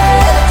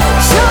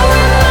 so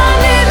remind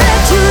me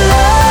that you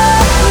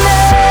love me.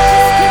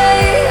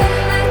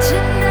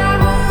 Imagine I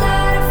will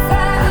light a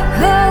fire up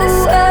in the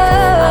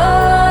sky.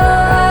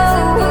 Rise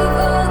above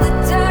all the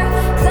dark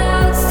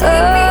clouds,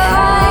 take me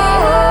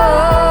higher.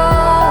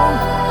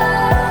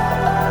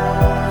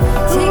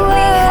 Take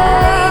me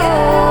higher.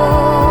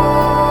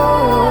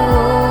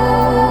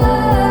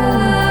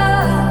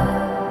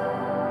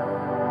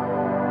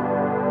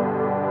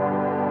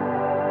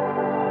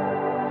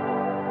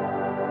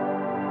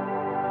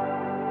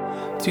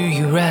 Do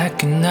you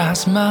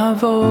recognize my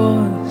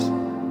voice?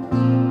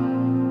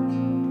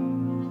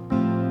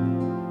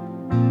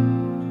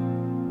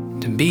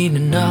 The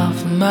beating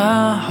of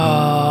my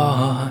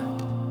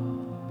heart.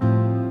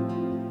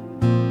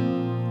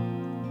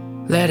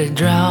 Let it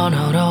drown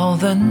out all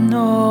the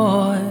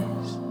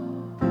noise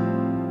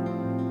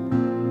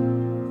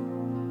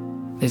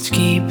that's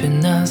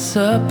keeping us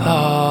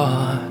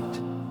apart.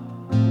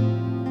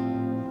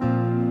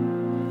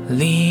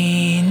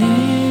 Lean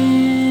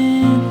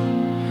in,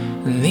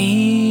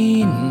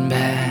 lean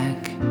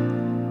back.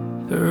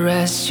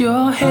 Rest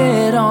your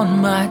head on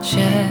my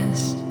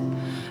chest.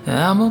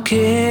 I'm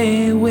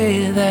okay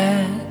with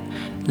that.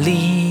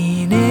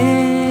 Lean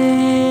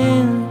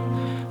in,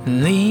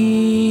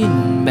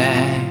 lean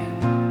back.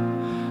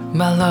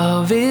 My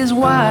love is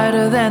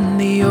wider than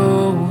the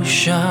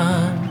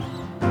ocean.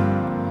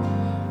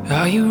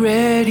 Are you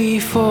ready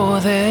for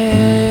that?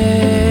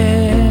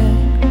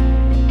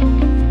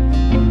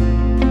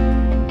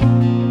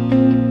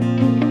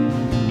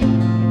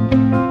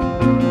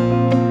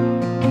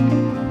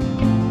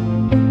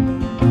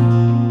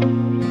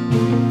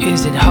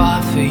 Is it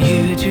hard for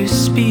you to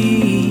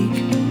speak?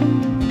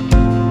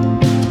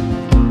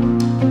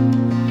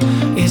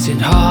 Is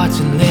it hard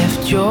to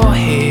lift your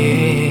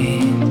head?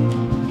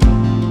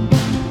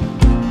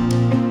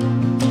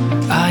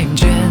 I'm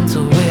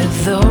gentle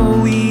with the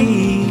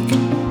weak,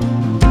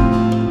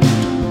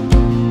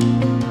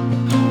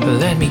 but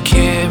let me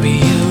carry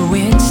you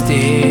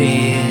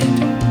instead.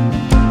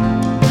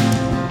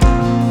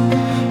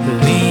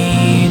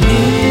 Lean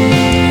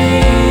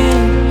in,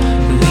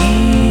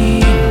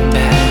 lean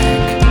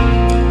back.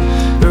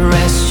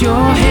 Rest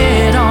your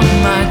head on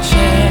my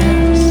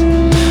chest.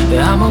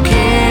 I'm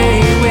okay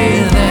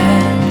with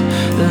that.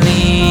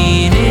 Lean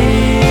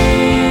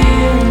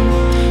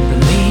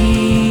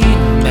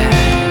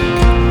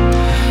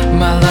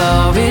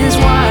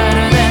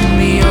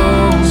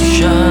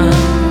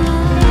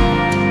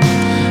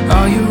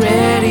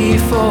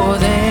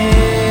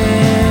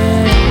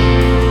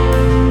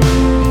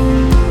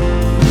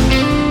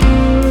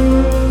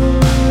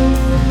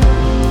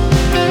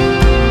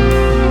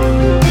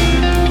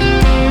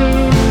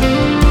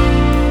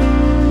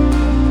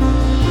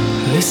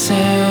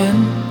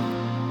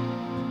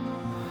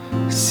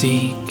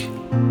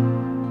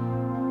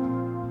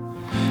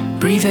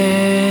Breathe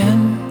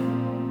in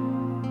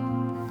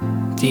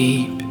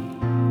deep.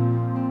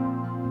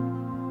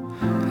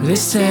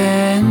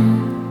 Listen,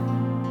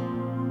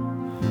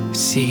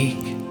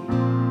 seek.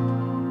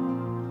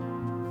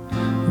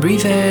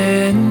 Breathe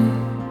in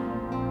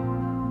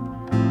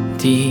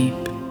deep.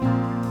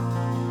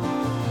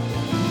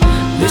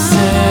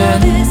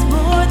 Listen, is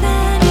more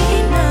than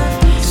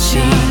enough.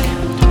 seek.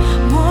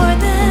 More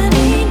than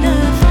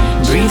enough.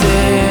 Breathe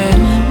in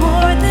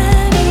More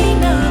than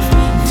enough.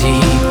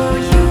 deep. For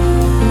you.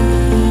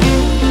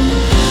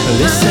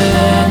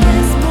 Listen,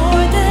 Is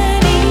more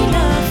than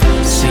enough.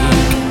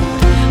 seek.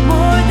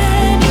 More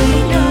than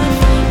enough.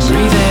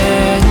 Breathe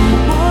in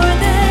More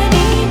than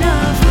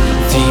enough.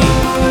 deep.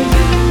 For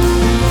you.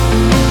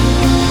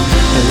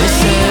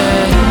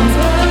 Listen,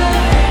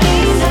 seek.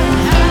 Breathe in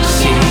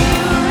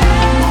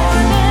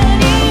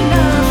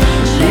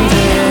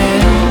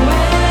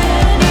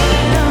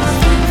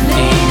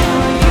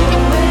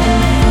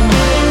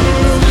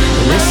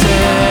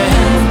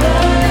Listen,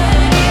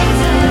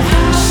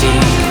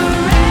 seek.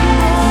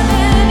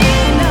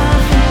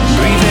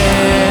 Breathe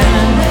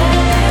in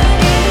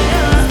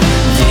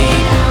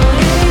deep.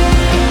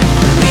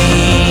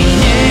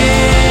 Lean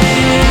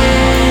in,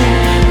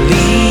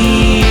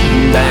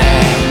 lean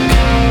back.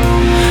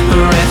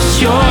 Rest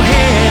your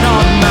head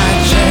on my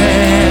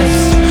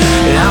chest.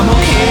 I'm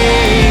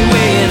okay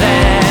with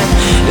that.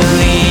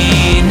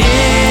 Lean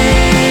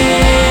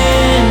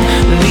in,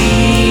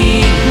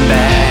 lean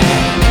back.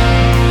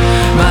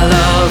 My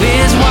love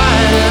is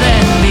wider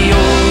than the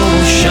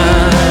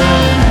ocean.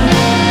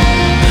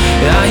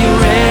 Are you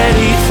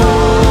ready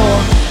for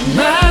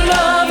my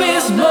love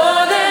is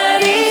more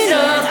than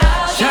enough,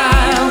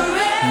 child.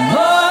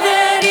 More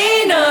than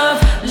enough,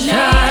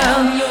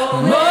 child.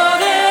 More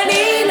than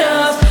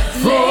enough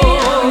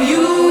for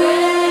you.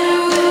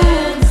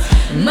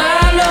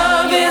 My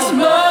love is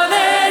more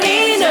than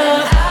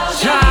enough,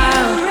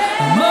 child.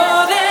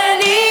 More than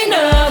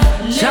enough,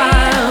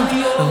 child.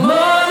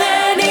 More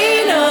than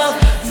enough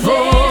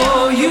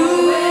for you.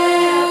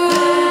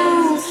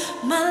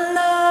 My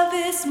love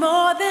is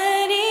more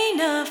than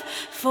enough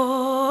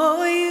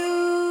for you.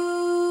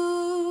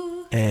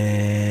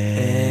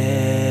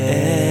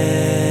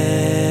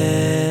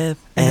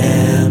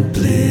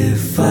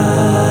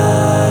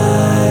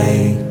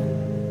 Amplify.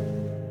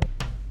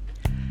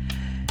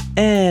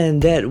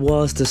 And that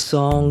was the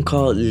song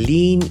called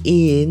Lean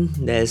In,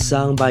 that's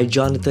sung by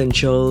Jonathan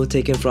Cho,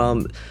 taken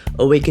from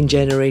Awaken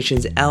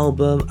Generation's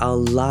album Our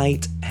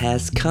Light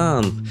Has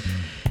Come.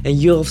 And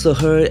you also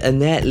heard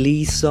Annette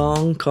Lee's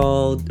song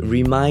called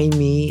Remind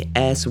Me,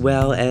 as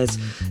well as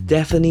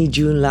Daphne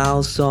June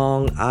Lau's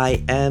song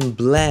I Am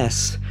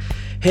Blessed.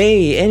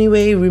 Hey,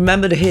 anyway,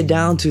 remember to head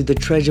down to the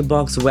Treasure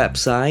Box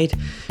website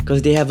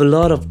because they have a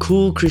lot of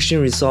cool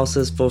Christian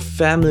resources for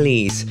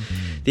families.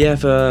 They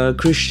have a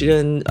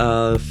Christian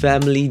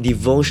family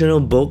devotional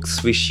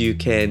books which you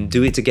can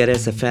do it together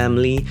as a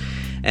family.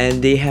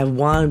 And they have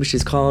one which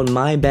is called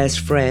My Best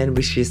Friend,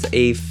 which is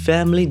a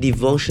family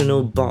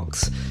devotional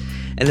box.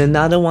 And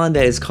another one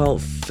that is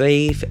called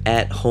Faith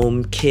at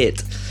Home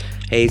Kit.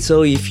 Hey,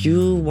 so if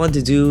you want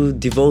to do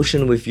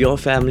devotion with your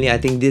family, I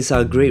think these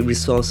are great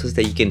resources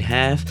that you can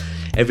have.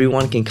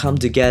 Everyone can come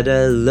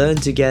together, learn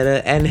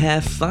together, and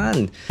have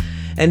fun.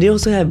 And they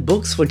also have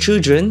books for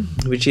children,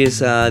 which is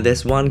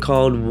there's one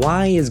called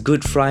Why is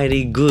Good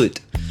Friday Good?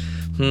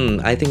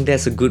 I think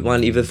that's a good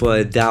one even for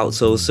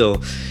adults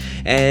also.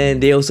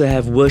 And they also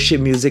have worship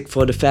music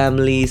for the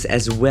families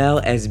as well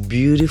as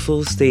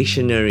beautiful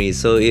stationery.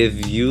 So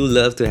if you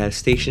love to have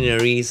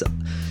stationeries,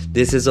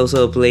 this is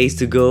also a place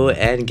to go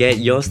and get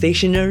your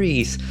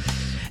stationeries.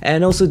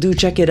 And also do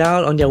check it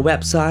out on their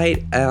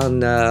website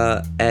on,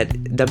 at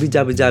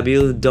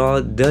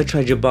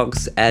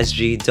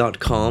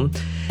www.thetreasureboxsg.com.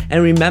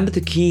 And remember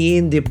to key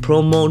in the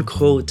promo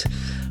code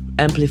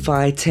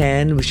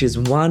Amplify10, which is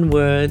one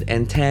word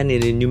and 10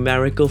 in a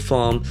numerical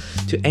form,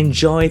 to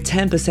enjoy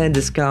 10%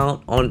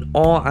 discount on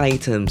all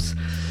items.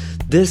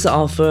 This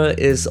offer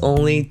is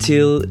only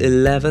till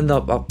 11th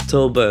of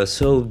October,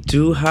 so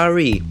do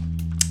hurry.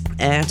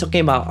 And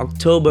talking about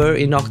October,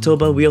 in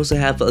October we also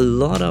have a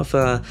lot of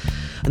a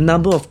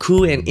number of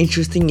cool and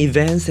interesting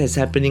events that's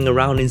happening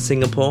around in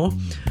Singapore.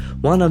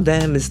 One of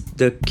them is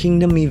the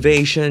Kingdom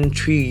Invasion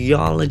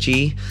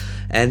Trilogy,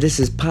 and this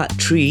is part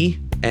 3.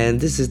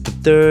 And this is the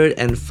third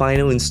and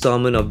final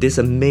installment of this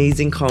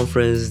amazing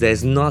conference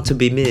that's not to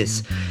be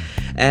missed.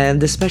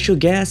 And the special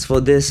guest for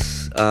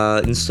this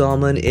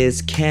installment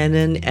is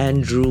Canon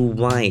Andrew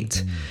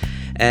White.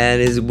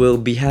 And it will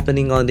be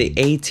happening on the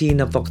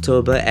 18th of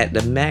October at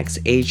the Max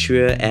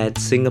Atria at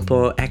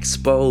Singapore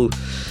Expo.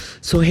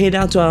 So head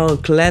out to our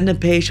calendar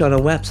page on our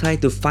website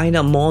to find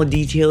out more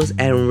details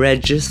and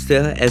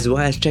register, as well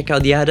as check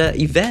out the other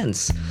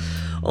events.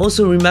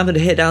 Also remember to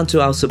head down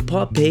to our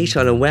support page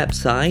on our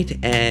website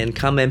and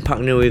come and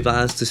partner with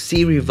us to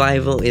see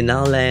revival in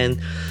our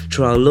land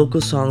through our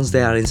local songs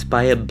that are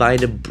inspired by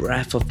the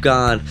breath of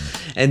God.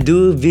 And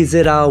do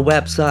visit our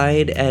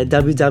website at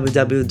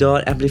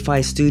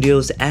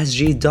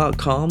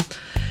www.amplifystudiosSG.com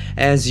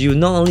as you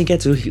not only get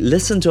to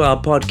listen to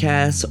our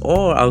podcast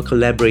or our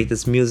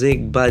collaborators'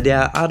 music, but there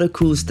are other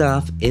cool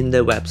stuff in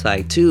the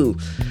website too.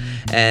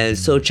 And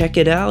so check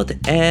it out.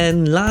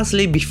 And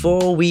lastly,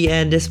 before we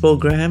end this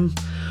program,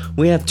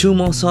 we have 2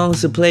 more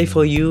songs to play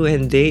for you,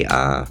 and they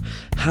are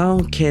How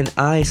Can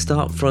I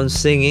Stop From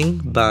Singing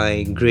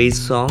by Grace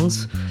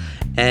Songs,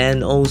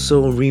 and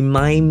also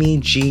Remind Me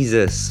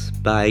Jesus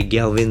by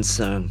Galvin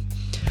Sung.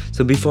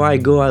 So before I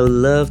go, I would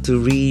love to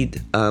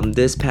read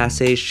this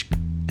passage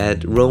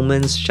at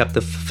Romans chapter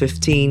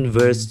 15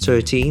 verse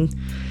 13.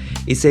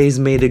 It says,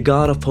 "May the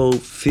God of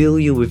hope fill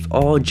you with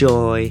all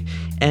joy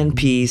and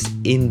peace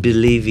in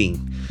believing,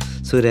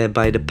 so that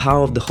by the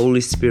power of the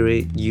Holy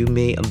Spirit you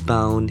may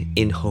abound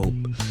in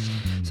hope."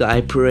 So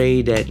I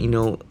pray that,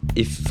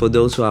 if for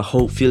those who are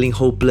feeling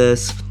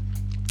hopeless,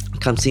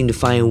 can't seem to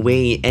find a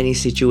way in any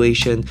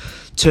situation,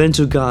 turn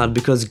to God,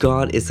 because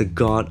God is a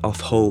God of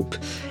hope,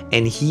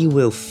 and He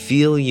will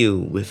fill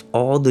you with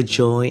all the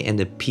joy and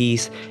the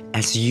peace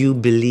as you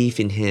believe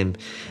in Him.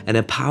 And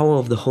the power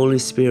of the Holy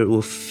Spirit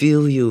will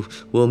fill you,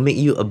 will make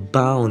you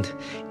abound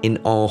in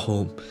all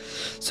hope.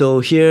 So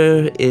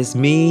here is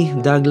me,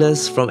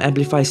 Douglas from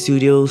Amplify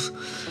Studios,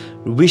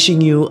 wishing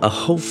you a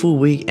hopeful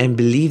week and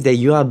believe that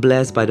you are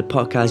blessed by the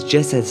podcast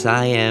just as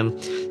I am.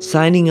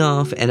 Signing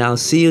off, and I'll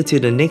see you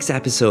till the next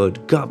episode.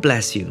 God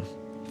bless you.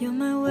 You're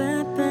my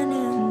weapon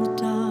in the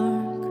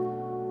dark,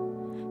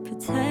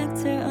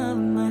 protector of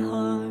my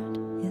heart.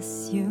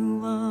 Yes,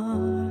 you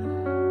are.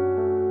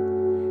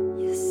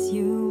 Yes,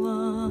 you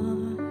are.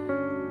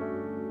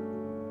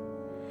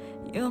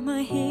 You're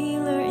my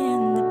healer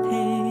in the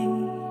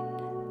pain,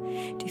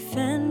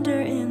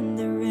 defender in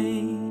the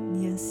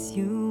rain. Yes,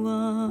 you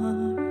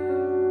are.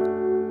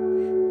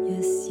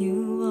 Yes,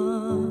 you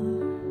are.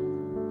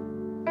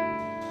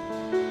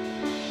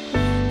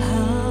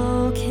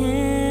 How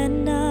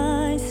can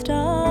I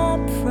stop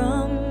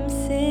from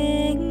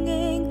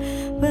singing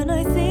when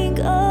I think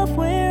of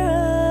where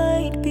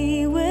I'd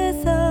be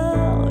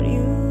without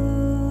you?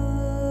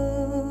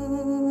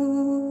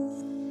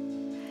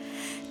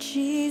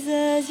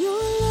 Jesus,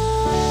 your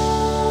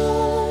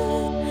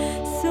love,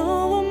 so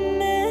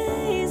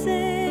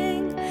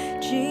amazing.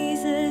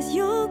 Jesus,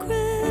 your grace,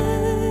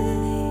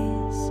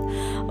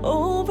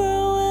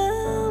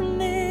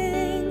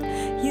 overwhelming.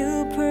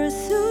 You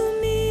pursue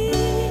me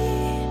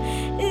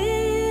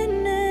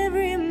in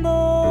every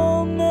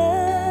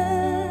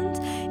moment.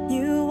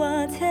 You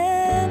are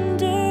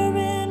tender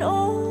in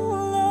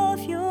all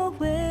of your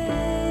ways.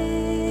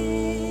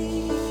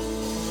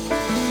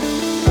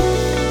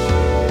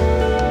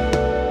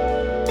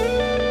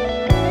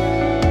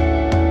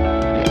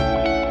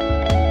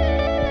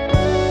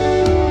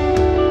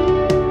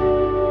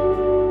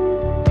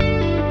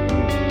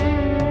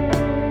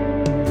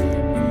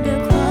 In the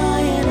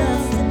quiet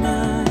of the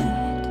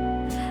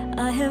night,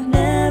 I have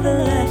never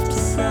left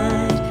your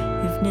side.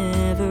 You've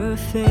never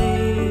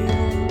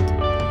failed,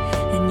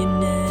 and you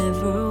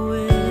never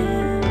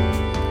will.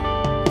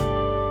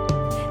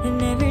 In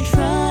every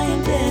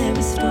triumph,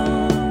 every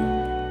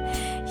storm,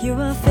 you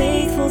are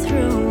faithful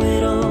through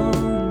it all.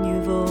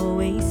 You've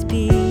always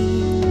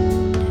been,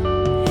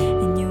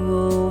 and you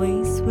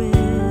always will.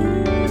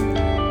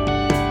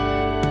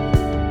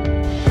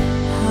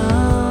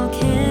 How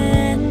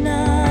can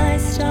I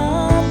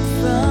stop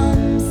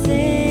from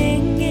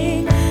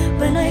singing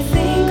when I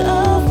think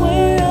of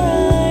where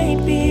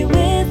I'd be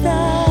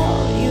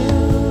without you?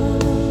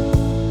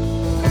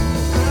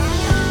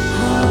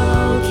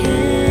 How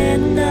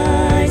can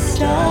I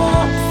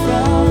stop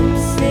from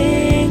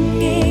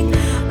singing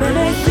when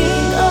I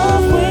think of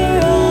where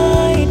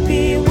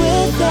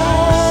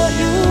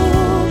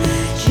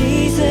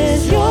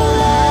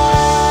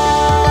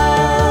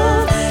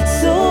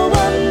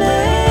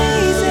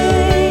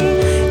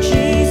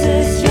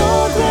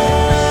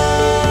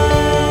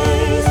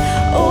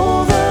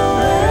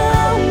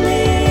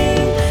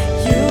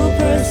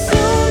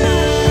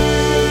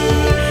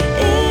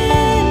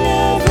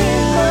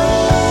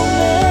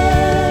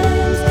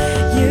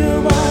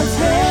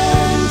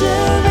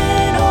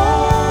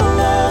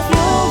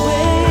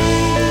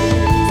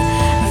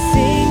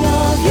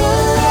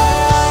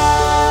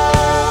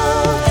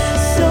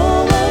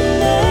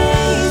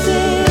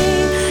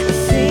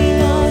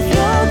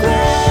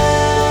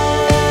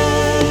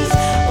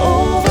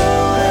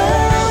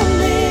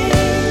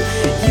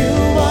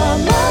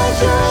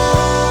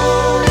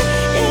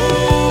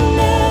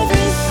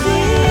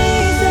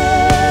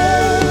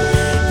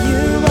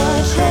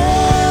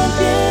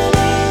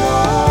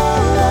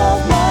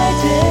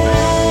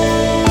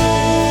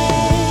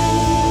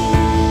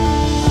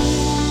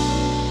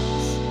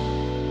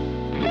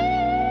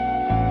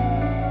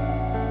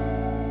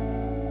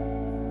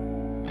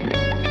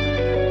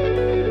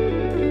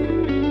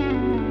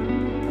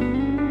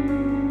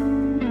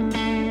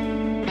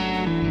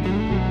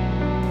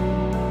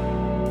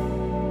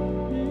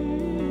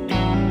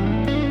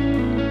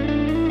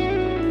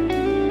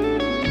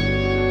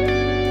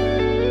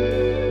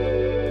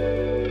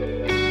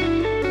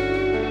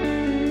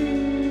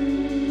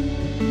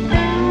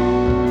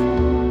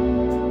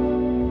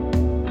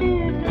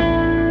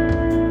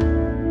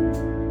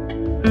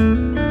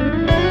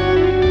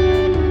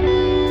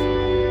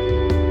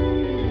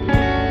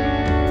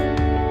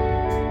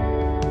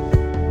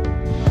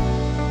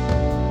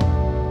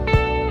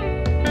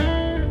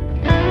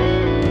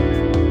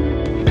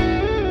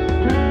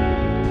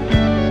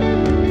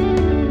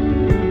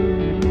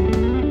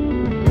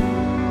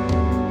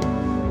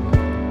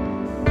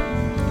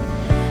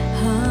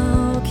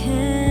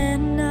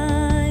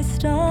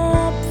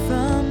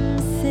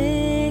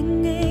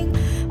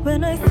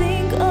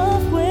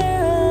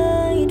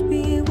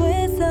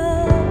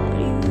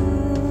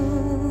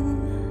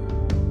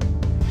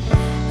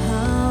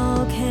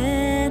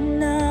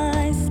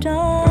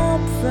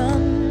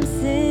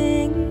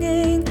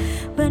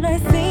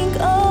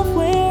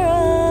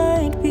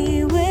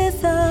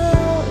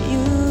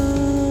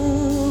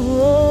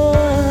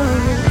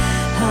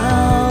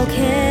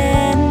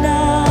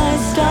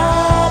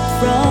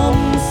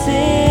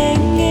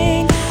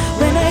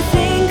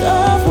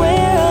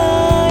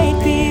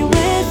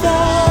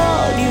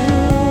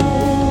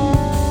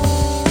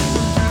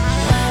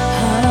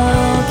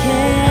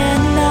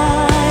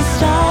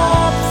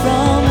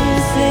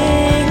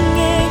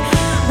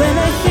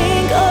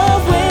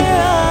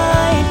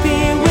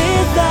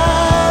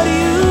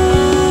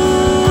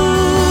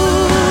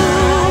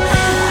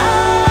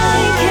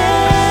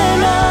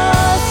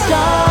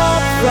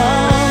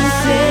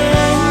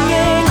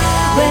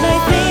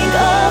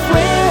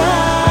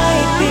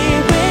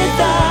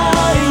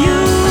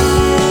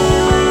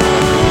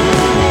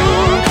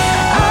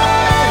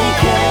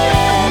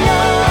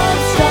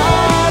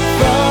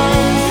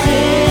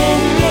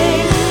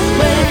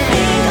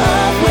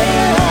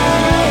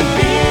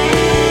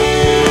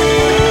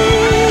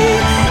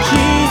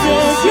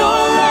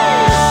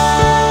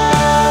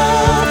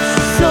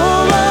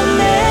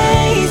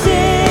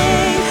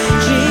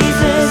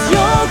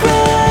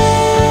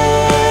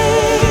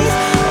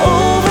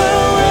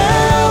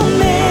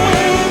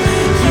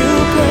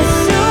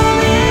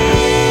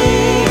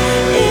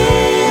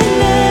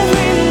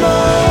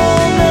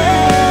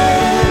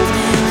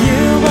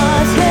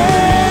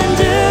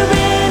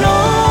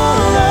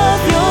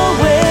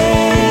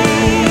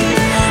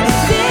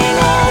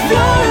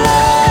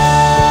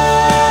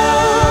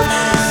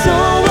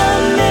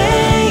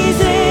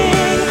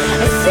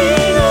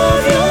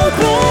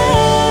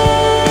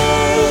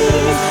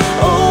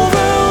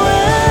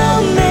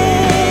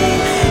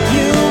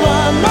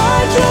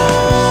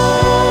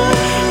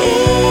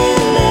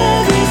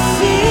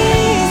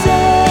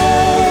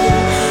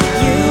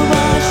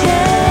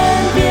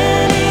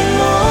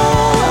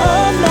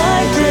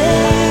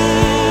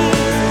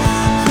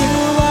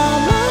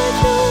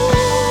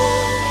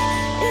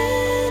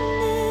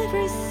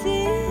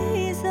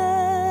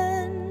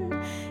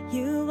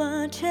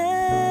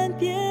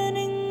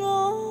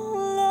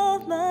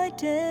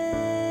days.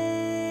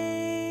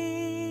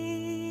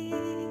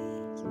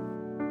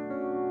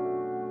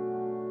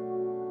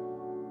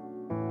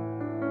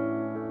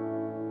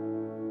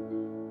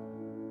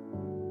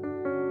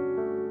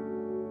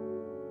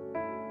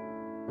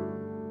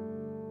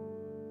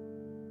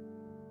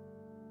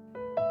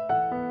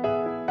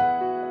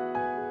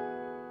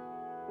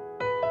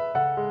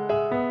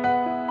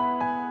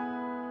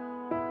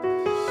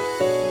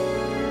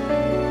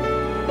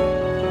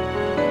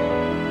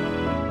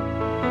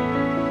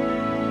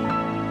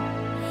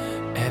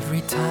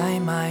 Every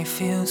time I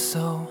feel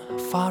so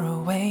far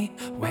away,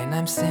 when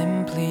I'm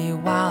simply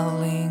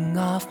whiling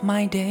off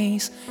my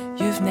days,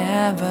 you've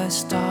never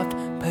stopped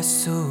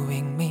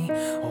pursuing me,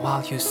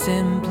 while you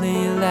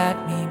simply let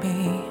me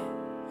be.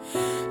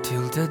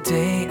 Till the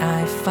day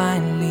I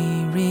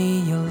finally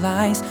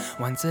realize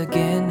once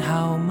again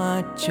how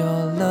much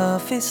your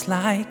love is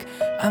like.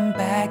 I'm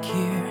back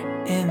here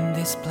in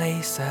this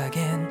place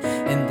again,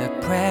 in the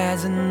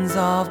presence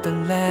of the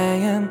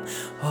Lamb.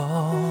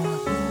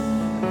 Oh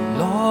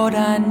Lord,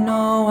 I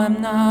know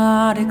I'm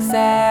not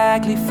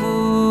exactly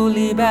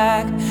fully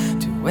back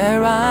to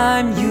where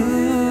I'm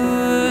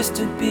used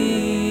to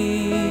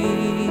be.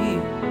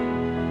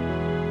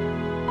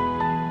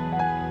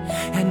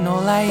 And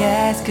all I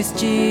ask is,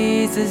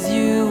 Jesus,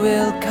 you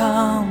will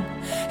come,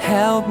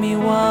 help me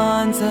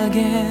once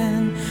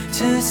again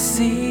to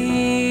see.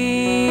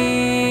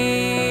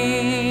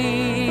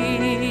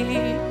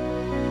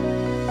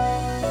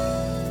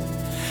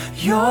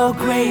 Your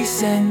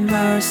grace and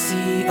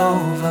mercy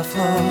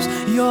overflows,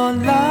 your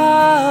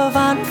love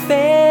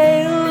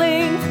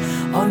unfailing.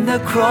 On the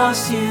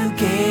cross you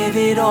gave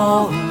it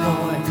all,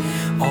 Lord.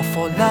 All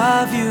for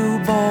love you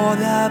bore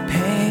the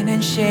pain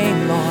and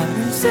shame, Lord.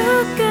 When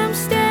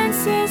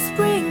circumstances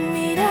bring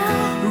me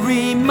down,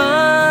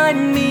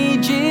 Remind me,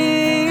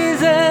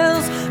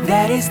 Jesus,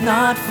 that it's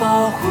not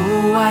for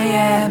who I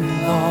am,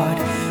 Lord,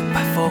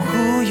 but for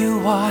who you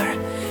are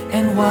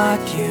and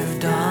what you've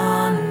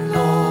done,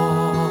 Lord.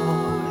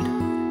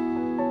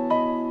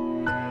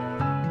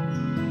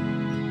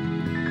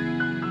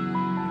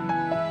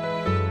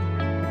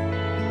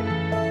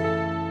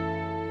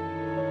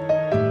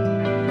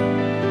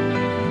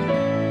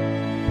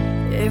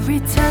 every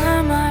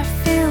time I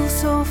feel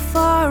so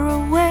far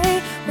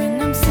away,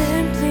 when I'm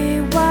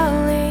simply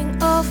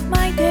whiling off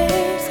my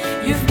days,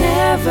 You've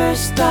never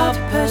stopped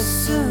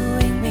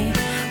pursuing me,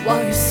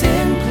 while you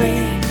simply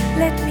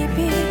let me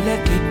be.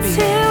 let me be.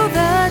 Till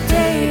the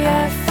day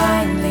I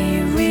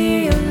finally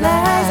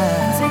realize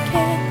once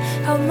again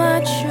how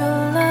much your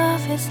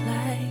love is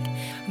like.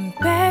 I'm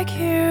back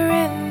here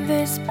in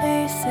this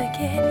place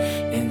again,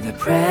 In the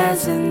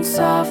presence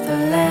of the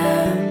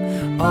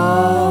Lamb.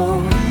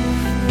 Oh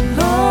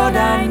Lord,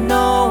 I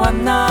know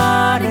I'm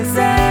not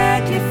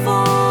exactly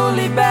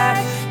fully back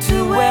to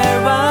where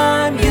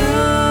I'm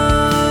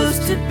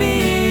used to be.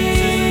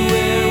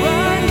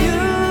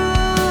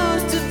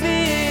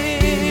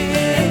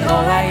 And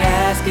all I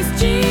ask is,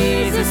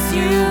 Jesus,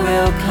 you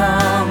will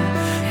come,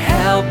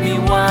 help me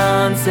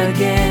once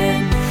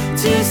again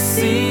to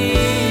see.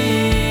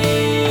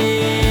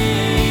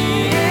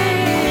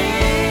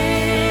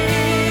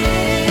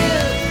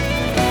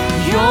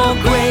 Your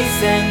grace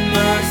and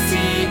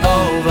mercy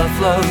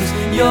overflows,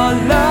 your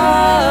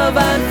love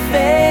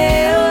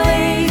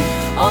unfailing.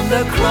 On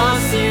the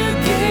cross you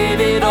gave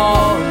it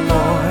all,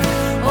 Lord.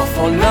 All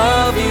for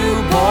love you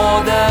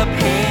bore the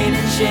pain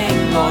and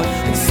shame, Lord.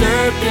 When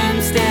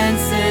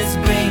circumstances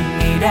bring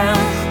me down,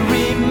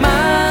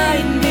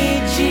 remind me,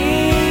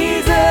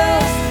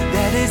 Jesus,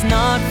 that is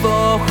not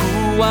for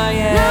who I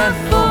am, Not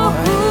for Lord,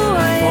 who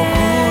but I for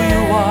who am.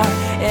 you are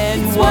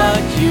and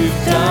what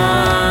you've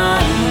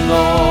done,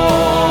 Lord.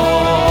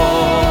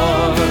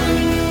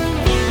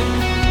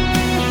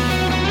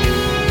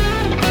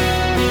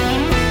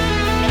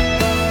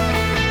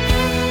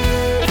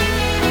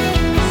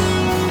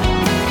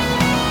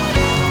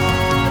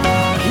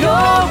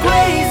 Your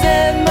grace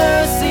and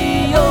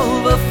mercy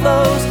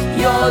overflows,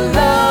 your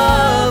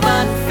love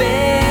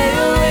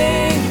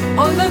unfailing.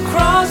 On the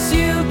cross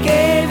you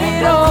gave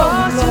it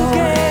all,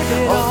 Lord.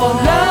 Oh, for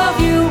love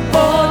you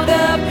bore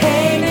the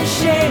pain and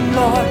shame,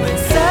 Lord. When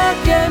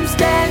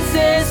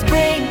circumstances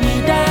bring me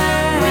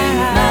down,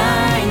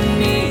 remind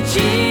me,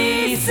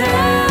 Jesus,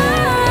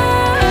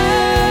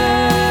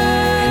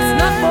 it's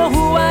not for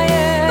who I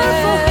am, but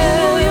for who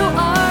you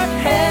are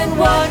and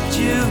what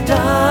you've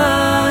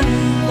done,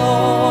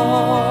 Lord.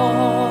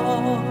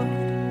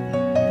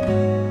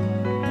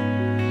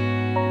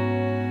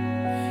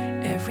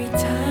 every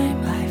time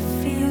I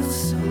feel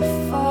so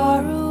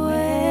far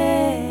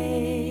away.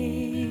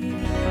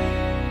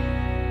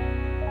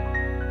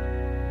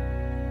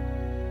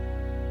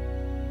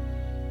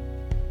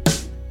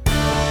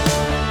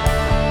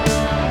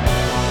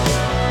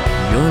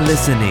 You're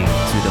listening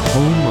to the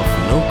home of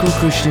local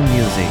Christian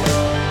music,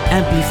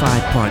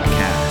 Amplified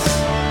Podcast.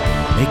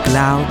 Make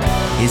loud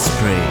His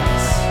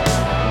praise.